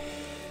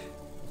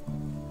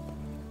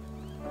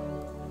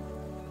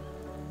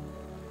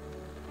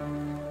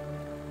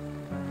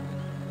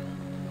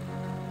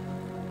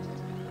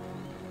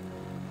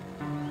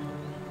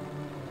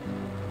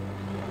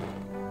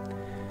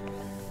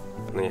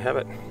 And there you have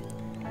it.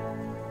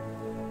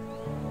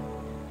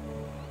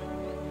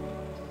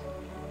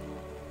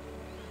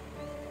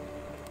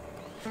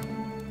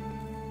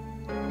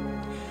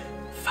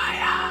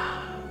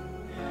 Fire!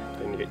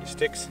 Then you get your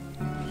sticks,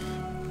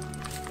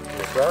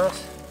 your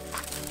grass,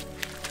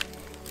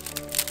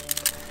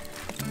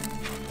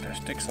 put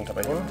sticks on top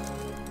of him.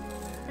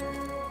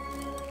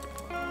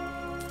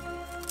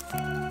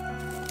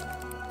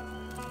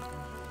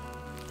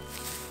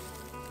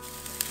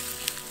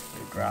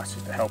 Grass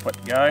just to help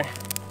it go.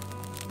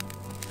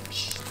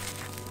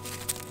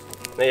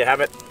 There you have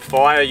it.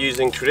 Fire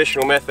using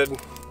traditional method.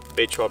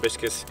 Beach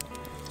hibiscus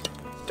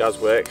does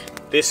work.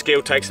 This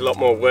skill takes a lot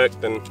more work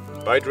than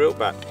bow drill,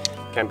 but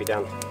can be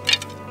done.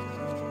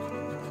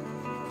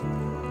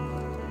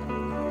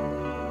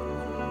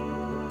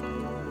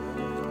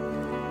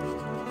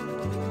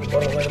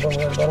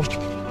 Bottom.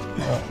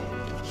 Oh.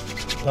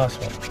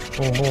 Last one.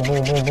 Boom, boom,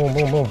 boom, boom, boom,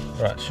 boom, boom.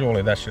 Right,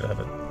 surely that should have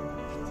it.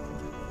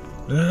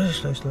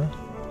 Slow.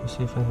 Let's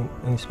see if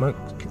any smoke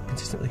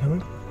consistently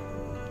coming.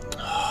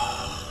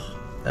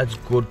 That's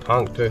good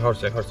punk too. Hold a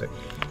sec, hold a sec.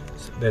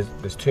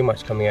 There's too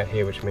much coming out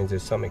here, which means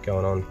there's something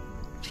going on.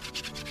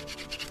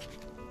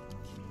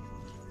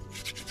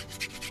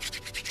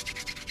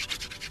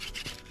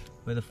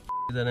 Where the f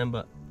is that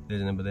ember?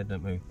 There's an ember there,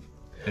 don't move.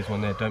 There's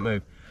one there, don't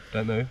move.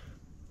 Don't move.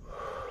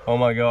 Oh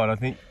my god, I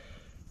think...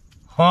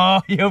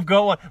 Oh, you've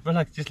got one.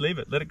 Relax, just leave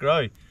it, let it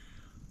grow.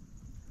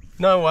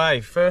 No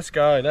way, first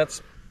go,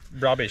 that's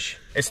rubbish.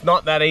 It's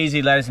not that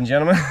easy, ladies and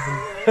gentlemen.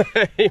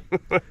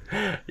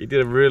 You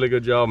did a really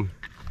good job.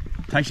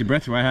 Takes your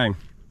breath away, hey?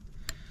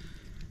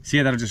 See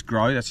how that'll just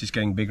grow? That's just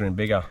getting bigger and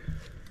bigger.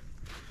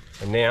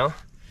 And now,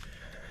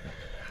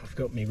 I've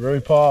got my roo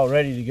pile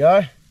ready to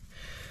go.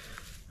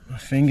 My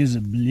fingers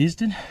are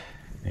blistered.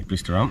 Yeah,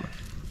 blister up.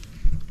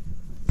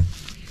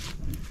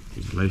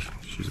 She's a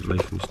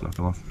leaf, and just knock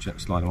them off,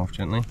 slide them off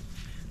gently.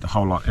 The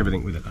whole lot,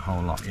 everything with it, the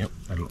whole lot, yep.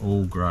 That'll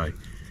all grow.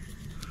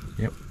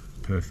 Yep,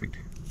 perfect.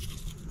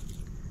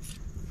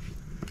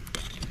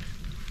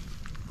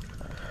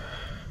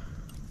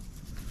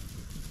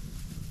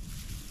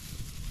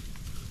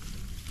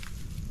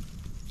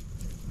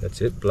 That's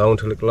it, blow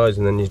until it glows,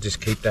 and then you just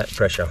keep that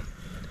pressure.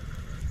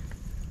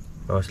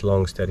 Nice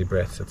long steady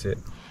breaths, that's it.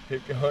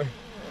 Keep going,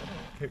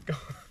 keep going,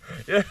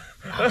 yeah.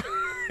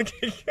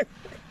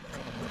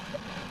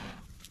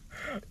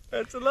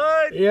 That's a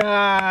load.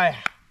 Yeah.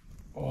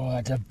 Oh,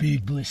 that's a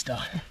big blister.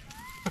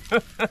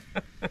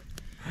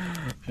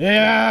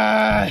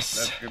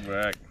 Yes. That's good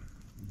work.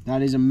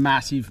 That is a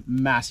massive,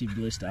 massive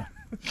blister.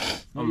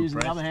 Not using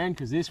the other hand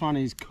because this one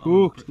is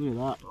cooked. Look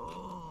at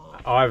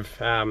that.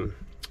 I've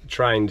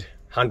trained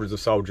hundreds of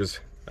soldiers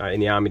in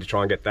the army to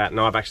try and get that, and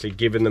I've actually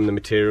given them the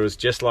materials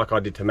just like I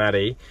did to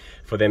Maddie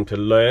for them to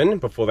learn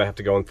before they have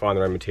to go and find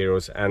their own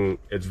materials, and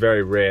it's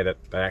very rare that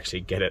they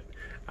actually get it,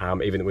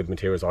 even with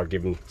materials I've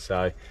given.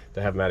 So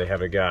to have Maddie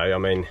have a go, I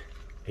mean,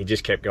 he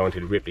just kept going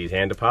to rip his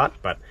hand apart,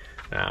 but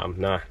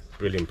no,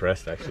 really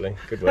impressed actually.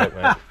 Good work,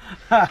 mate.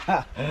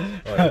 I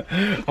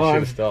should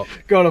have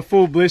stopped. Got a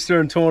full blister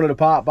and torn it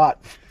apart, but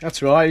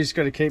that's right, you just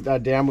got to keep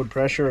that downward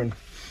pressure, and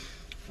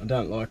I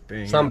don't like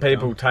being... Some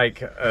people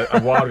take a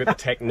while to get the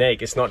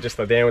technique. It's not just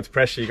the downwards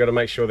pressure. You've got to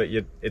make sure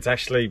that it's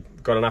actually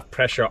got enough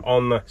pressure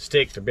on the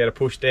stick to be able to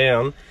push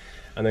down,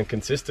 and then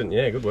consistent.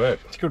 Yeah, good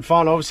work. It's good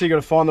fun. Obviously, you've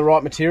got to find the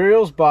right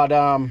materials, but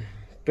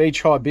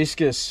beach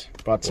hibiscus.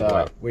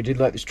 But we did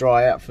let this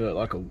dry out for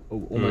like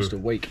almost a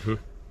week.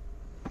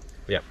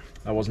 Yeah.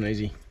 That wasn't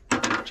easy.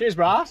 Cheers,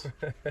 brass.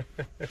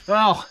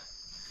 Well,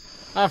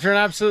 after an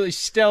absolutely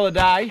stellar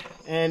day,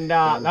 and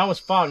that was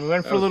fun. We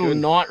went for a little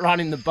night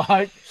run in the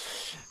boat.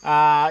 You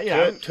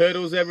know,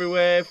 turtles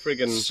everywhere,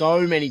 friggin'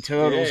 so many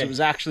turtles. Yeah. It was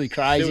actually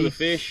crazy. Silver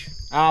fish.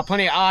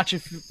 Plenty of archer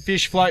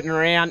fish floating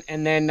around,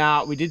 and then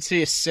we did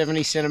see a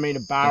 70-centimetre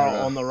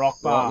barra on the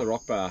rock bar. Right on the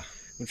rock bar.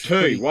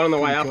 One on the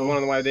way up and one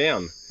on the way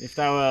down. If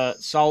they were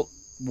salt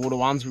water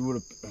ones, we would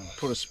have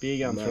put a spear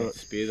gun through it.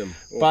 Spear them.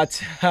 Oh.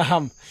 But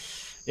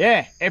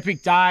yeah,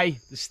 epic day.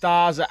 The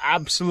stars are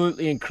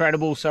absolutely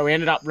incredible. So we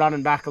ended up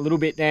running back a little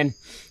bit then,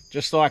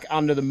 just like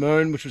under the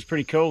moon, which was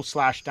pretty cool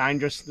 /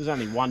 dangerous. There's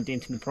only one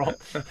dent in the prop.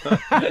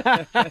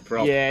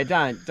 Yeah,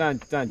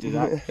 don't do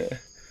that.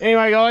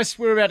 Anyway, guys,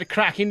 we're about to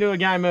crack into a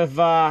game of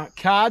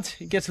cards.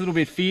 It gets a little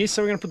bit fierce,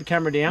 so we're going to put the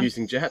camera down.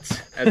 Using jats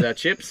as our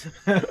chips.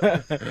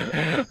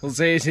 We'll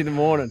see you in the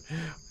morning.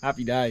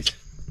 Happy days.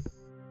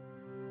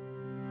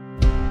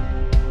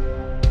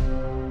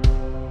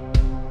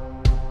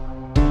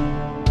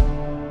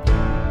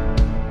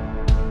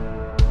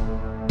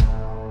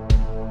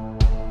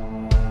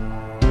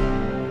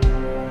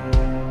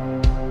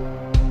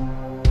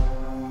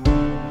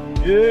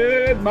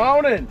 Good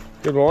morning.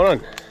 Good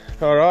morning.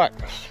 All right.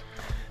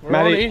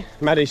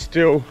 Maddie's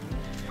still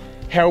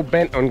hell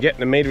bent on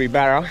getting a meatery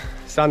barra.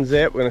 Sun's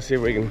out. We're going to see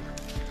if we can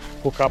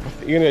hook up.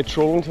 You're going to go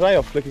trawling today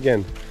or flick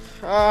again?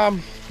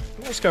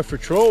 Let's go for a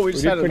trawl. We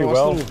just had a nice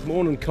little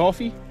morning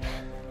coffee.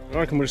 I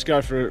reckon we'll just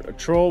go for a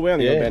trawl. We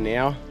only got about an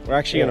hour. We're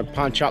actually going to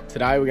punch up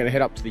today. We're going to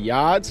head up to the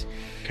yards.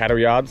 Cattle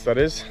yards, that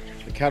is.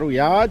 The cattle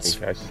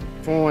yards. Okay.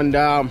 Find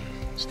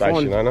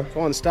station owner.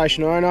 Find the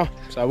station owner.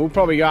 So we'll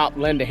probably go up,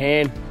 lend a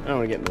hand. I don't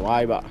want to get in the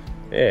way, but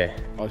yeah.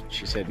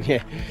 She said,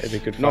 yeah. It'd be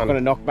good fun. Not going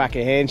to knock back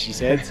a hand, she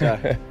said. So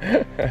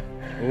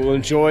we'll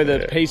enjoy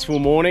the peaceful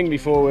morning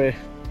before we're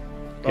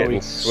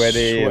getting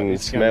sweaty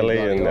and smelly,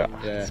 and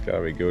it's going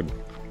to be good.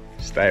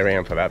 Stay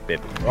around for that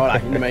bit.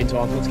 Right, in the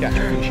meantime, let's catch a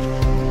fish.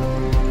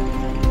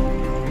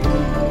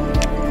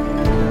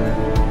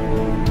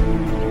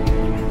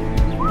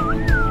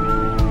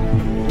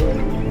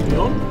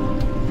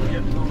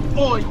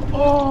 Oi!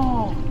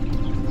 Oh!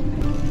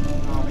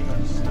 Oh, we got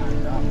to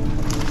stand up.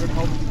 Good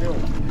hold still.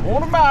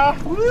 Morning, Barra!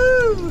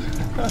 Woo!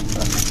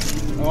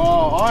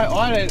 Oh,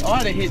 I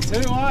had a hit too,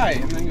 eh?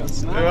 And then got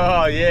snapped.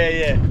 Oh,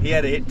 yeah. He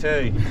had a hit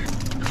too.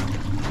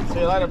 See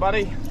you later,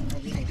 buddy.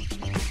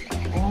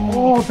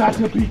 Oh, that's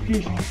a big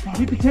fish.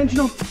 Keep the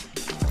tension on.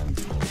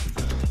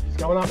 It's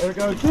going up, there it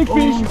goes. Big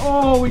fish.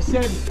 Oh, we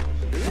said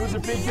there was a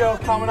big girl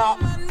coming up.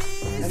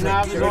 And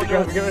Nav is on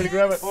Get ready to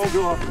grab it. Oh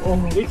god.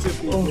 Oh, it's a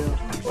big deal.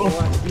 Oh,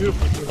 that's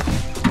beautiful.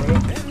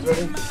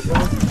 Ready?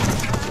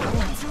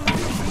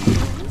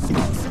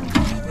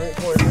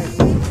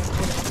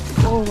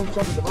 Oh, I'm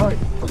jumping the boat.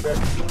 Okay.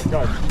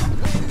 Go.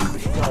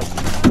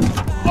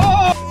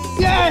 Oh,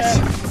 yes!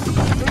 Look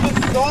at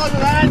the size of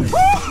that.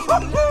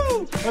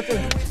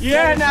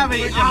 Yeah,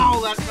 Navi.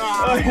 Oh, that's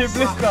Oh, you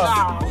blister.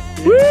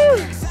 Woo!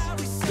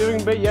 See if we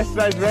can beat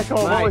yesterday's record.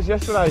 Mate, What was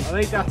yesterday? I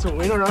think that's a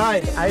winner,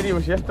 eh? 80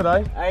 was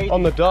yesterday. 80.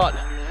 On the dot.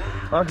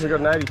 I reckon we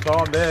got an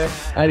 85 there.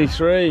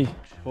 83.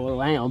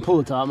 Well, hang on, pull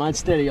it up, mate.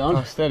 Steady on.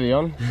 Oh, steady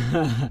on.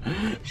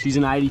 She's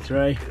an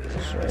 83.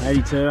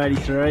 82,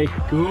 83.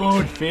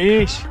 Good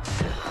fish.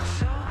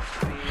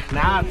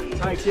 Nav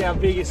takes our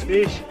biggest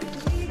fish.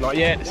 Not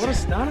yet. What a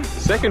stunner.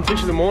 Second fish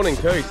of the morning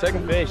too.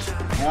 Second fish.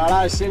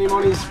 Righto, send him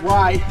on his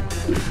way.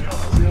 See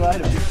you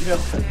later, Phil.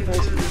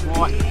 Thanks for the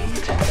bite.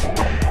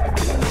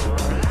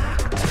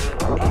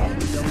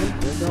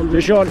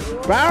 Fish on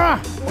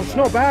Barra. Oh, it's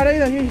not bad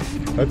either.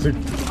 That's a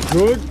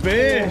good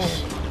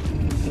fish.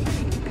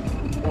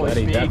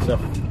 Matty, big. that's a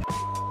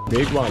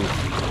big one.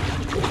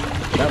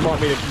 That might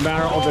be the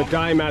Barra of the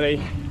day,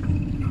 Matty.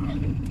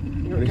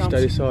 Ready, stay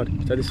this side.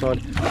 Stay this side.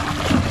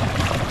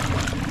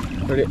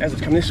 Ready, as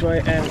it's come this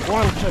way, and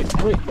 1, 2,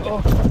 3.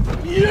 Oh.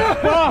 Yeah!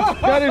 Oh,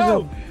 that is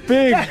a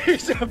big. That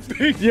is a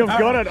big You've barra.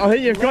 got it. I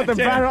think you've got the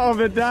Right Barra of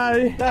the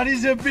day. That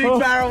is a big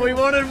barrel. We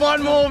wanted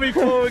one more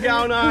before we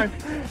go home.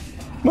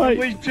 Mate,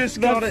 We just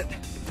got it.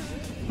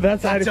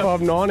 That's That's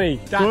 85.90.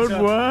 that's Good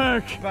a-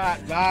 work.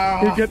 Fat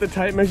barrel. You get the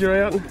tape measure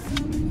out.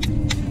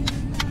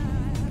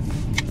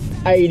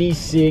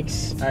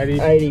 86, 80.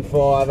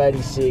 85,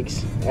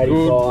 86, 85.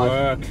 Good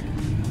work.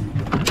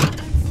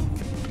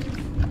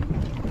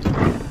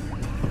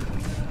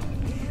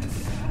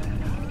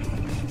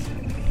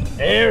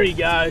 There he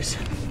goes.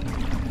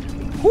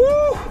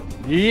 Woo!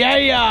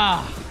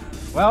 Yeah!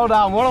 Well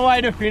done. What a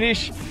way to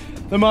finish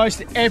the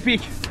most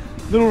epic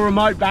little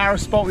remote barra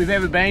spot we've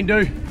ever been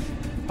to.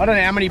 I don't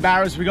know how many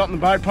barras we got in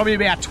the boat. Probably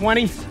about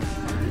 20.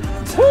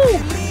 Woo!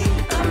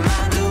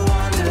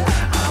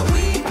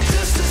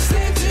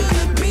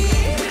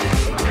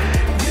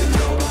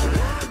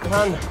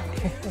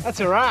 That's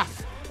a wrap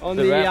on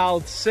That's a the wrap.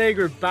 old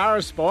Seagrove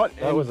barra spot.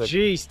 That And was a-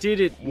 geez, did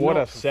it What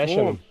not a session.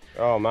 perform.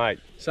 Oh, mate.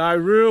 So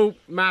real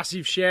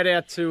massive shout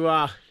out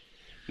to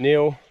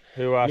Neil,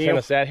 who Neil. sent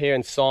us out here,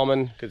 and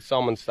Simon, good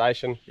Simon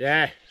Station.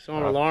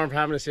 Simon and Lauren for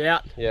having us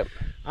out. Yep.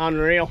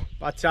 Unreal.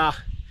 But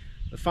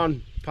the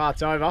fun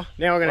part's over.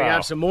 Now we're going to Wow.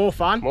 have some more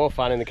fun. More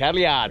fun in the cattle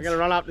We're yards. going to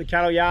run up to the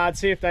cattle yard,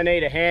 see if they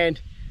need a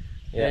hand.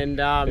 Yeah. And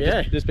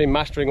They've just been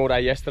mustering all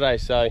day yesterday,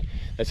 so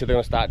they said they're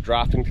going to start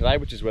drafting today,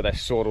 which is where they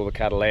sort all the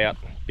cattle out.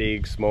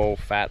 Big, small,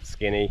 fat,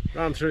 skinny.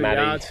 run through matty.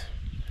 the yards.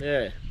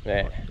 Yeah.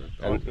 Yeah.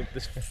 And,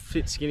 This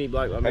fit skinny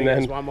bloke like me and then-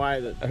 goes one way,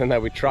 the and then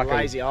they'll be trucking.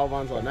 lazy old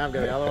ones like Nav go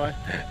the other way.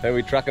 Then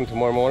we trucking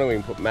tomorrow morning. We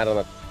can put Matt on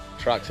a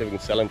truck so we can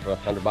sell him for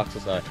 $100 or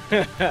so.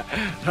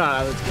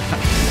 Right, let's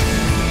go.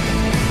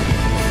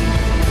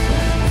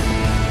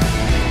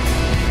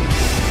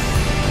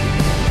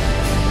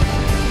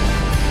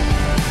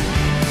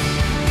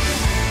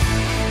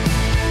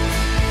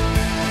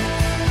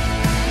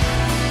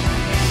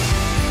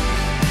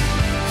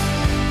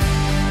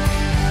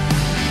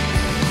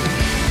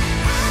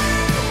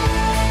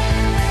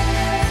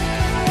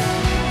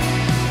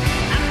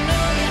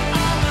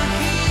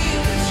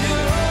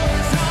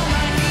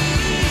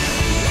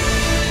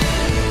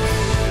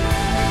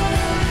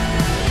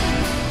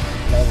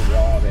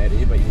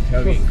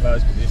 We're getting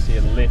close because you see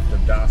a lift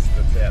of dust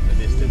that's out in the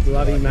distance.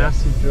 Bloody Like,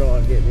 massive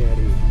drive getting out of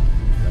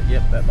here.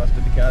 Yep, that must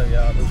be the cattle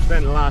yard. We've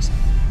spent the last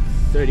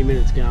 30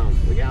 minutes going.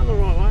 We're going the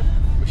right way.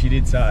 Which you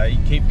did say,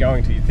 keep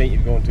going till you think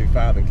you've gone too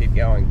far, then keep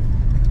going.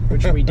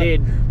 Which we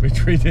did.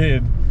 Which we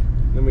did.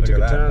 Then we Look took at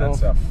a that, turn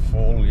that's off. a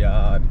full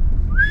yard.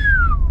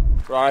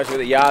 Right, so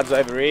the yards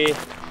over here,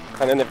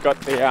 and then they've got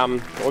the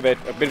all their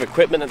a bit of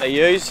equipment that they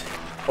use,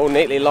 all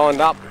neatly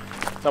lined up.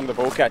 Some of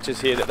the ball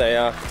catchers here that they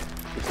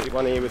you see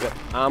one here with an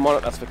arm on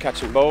it, that's for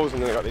catching balls,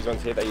 and then they've got these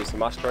ones here they use for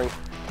mustering.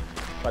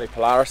 Bloody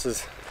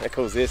Polarises, how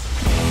cool is this?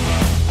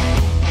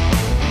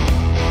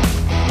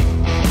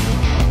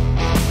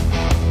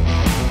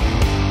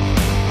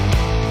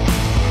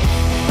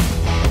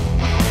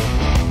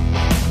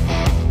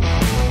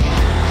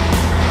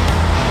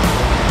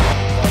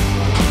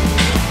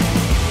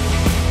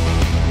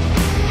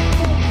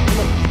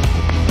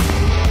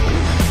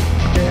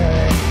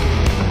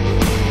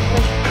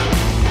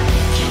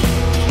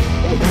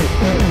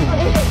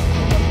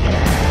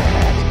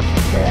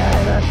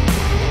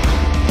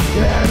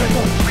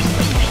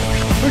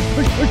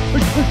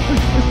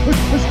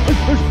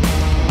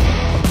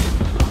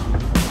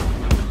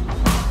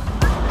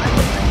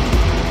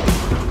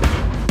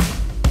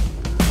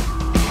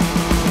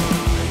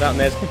 And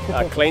there's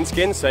clean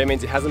skin, so it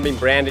means it hasn't been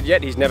branded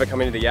yet. He's never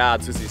come into the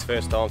yards, this is his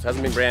first time, so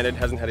hasn't been branded,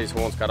 hasn't had his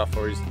horns cut off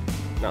or his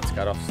nuts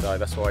cut off, so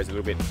that's why he's a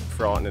little bit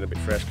frightened and a bit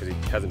fresh because he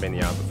hasn't been in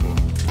the yard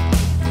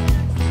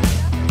before.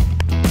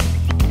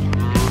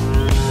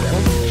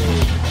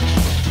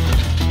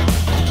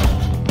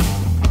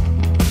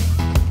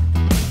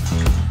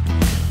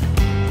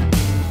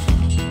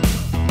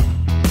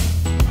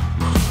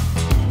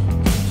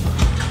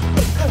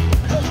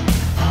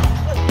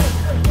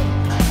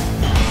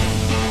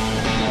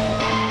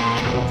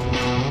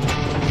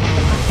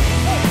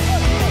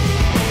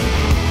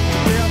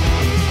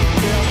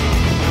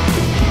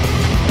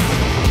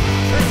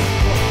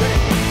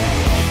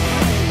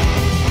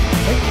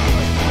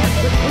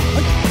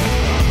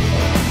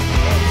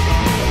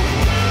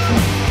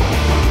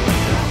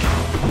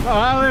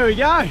 we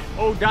go.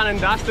 All done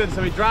and dusted,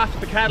 so we drafted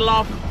the cattle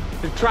off,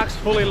 the truck's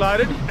fully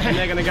loaded, and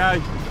they're gonna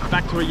go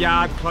back to a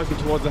yard closer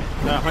towards the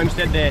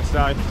homestead there.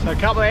 So a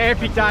couple of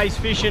epic days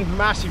fishing,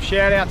 massive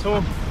shout out to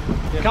them.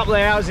 A couple of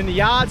hours in the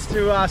yards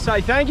to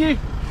say thank you.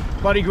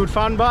 Bloody good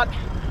fun, but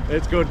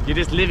it's good. You're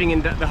just living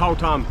in the whole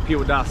time,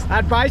 pure dust.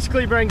 that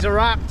basically brings a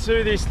wrap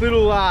to this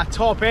little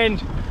top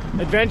end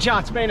adventure.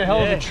 It's been a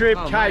hell of a trip.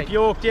 Cape mate.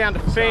 York down to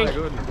Fink,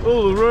 good.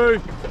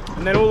 Uluru,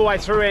 and then all the way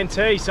through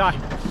NT. So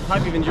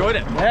Hope you've enjoyed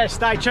it. yeah,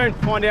 stay tuned,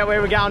 find out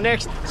where we're going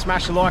next.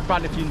 Smash the like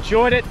button if you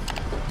enjoyed it.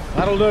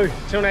 That'll do.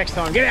 Till next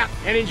time, get out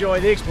and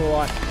enjoy the Explore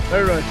life.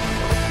 Hooroo.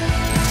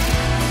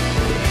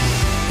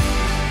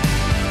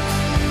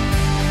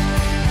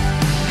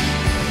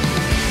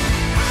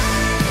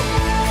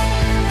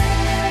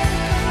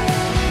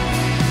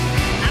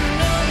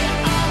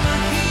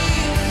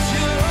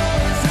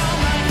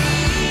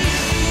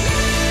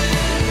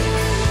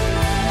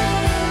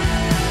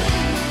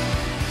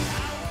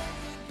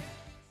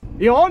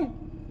 You on?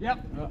 Yep.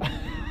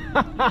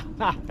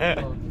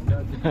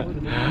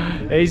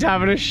 He's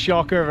having a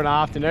shocker of an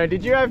afternoon.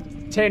 Did you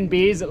have 10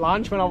 beers at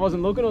lunch when I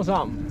wasn't looking or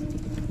something?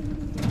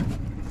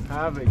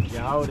 Have a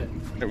go at it.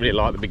 I don't really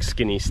like the big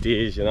skinny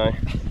steers, you know.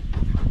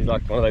 He's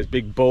like one of those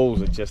big bulls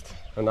that just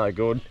are no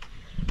good.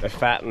 They're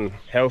fat and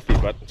healthy,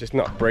 but just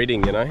not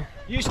breeding, you know.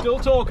 You still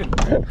talking?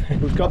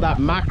 We've got that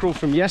mackerel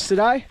from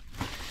yesterday,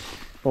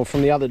 or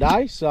from the other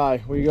day. So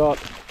we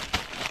got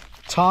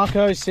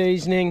taco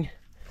seasoning,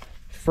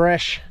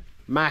 fresh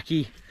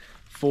mackie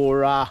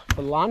for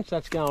lunch.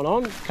 That's going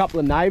on. A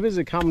couple of neighbours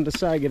are coming to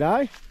say good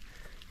day.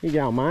 You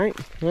go, mate.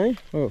 Hey,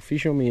 I've got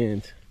fish on my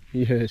hands.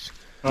 Yes.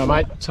 All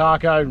right, mate.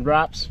 Taco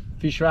wraps,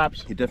 fish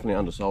wraps. He definitely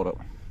undersold it.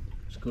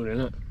 It's good,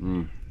 isn't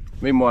it?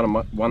 We might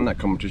have won that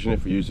competition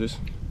if we used this.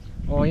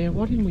 Oh yeah,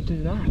 why didn't we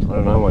do that? I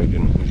don't know why you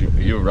didn't.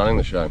 You were running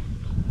the show.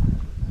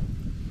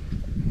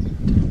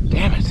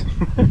 Damn it.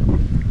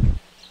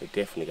 We're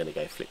definitely going to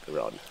go flick the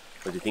rod.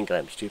 Or do you think I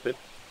am stupid?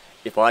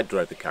 If I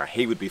drove the car,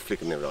 he would be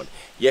flicking the rod.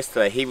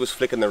 Yesterday, he was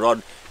flicking the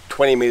rod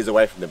 20 metres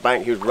away from the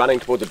bank. He was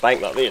running towards the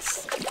bank like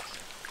this.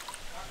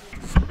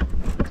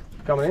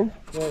 Coming in?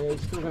 Yeah,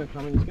 he's still going to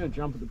come in. He's going to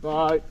jump at the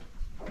boat.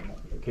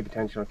 Keep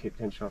attention on, keep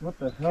attention on. What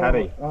the hell?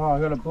 Catty. Oh, I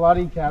got a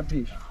bloody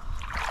catfish.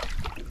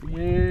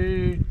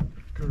 You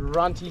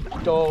grunty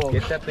dog.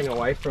 Get that thing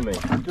away from me.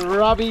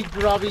 Grubby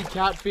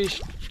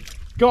catfish.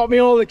 Got me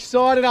all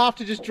excited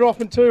after just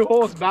dropping 2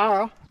 horse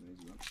Barra.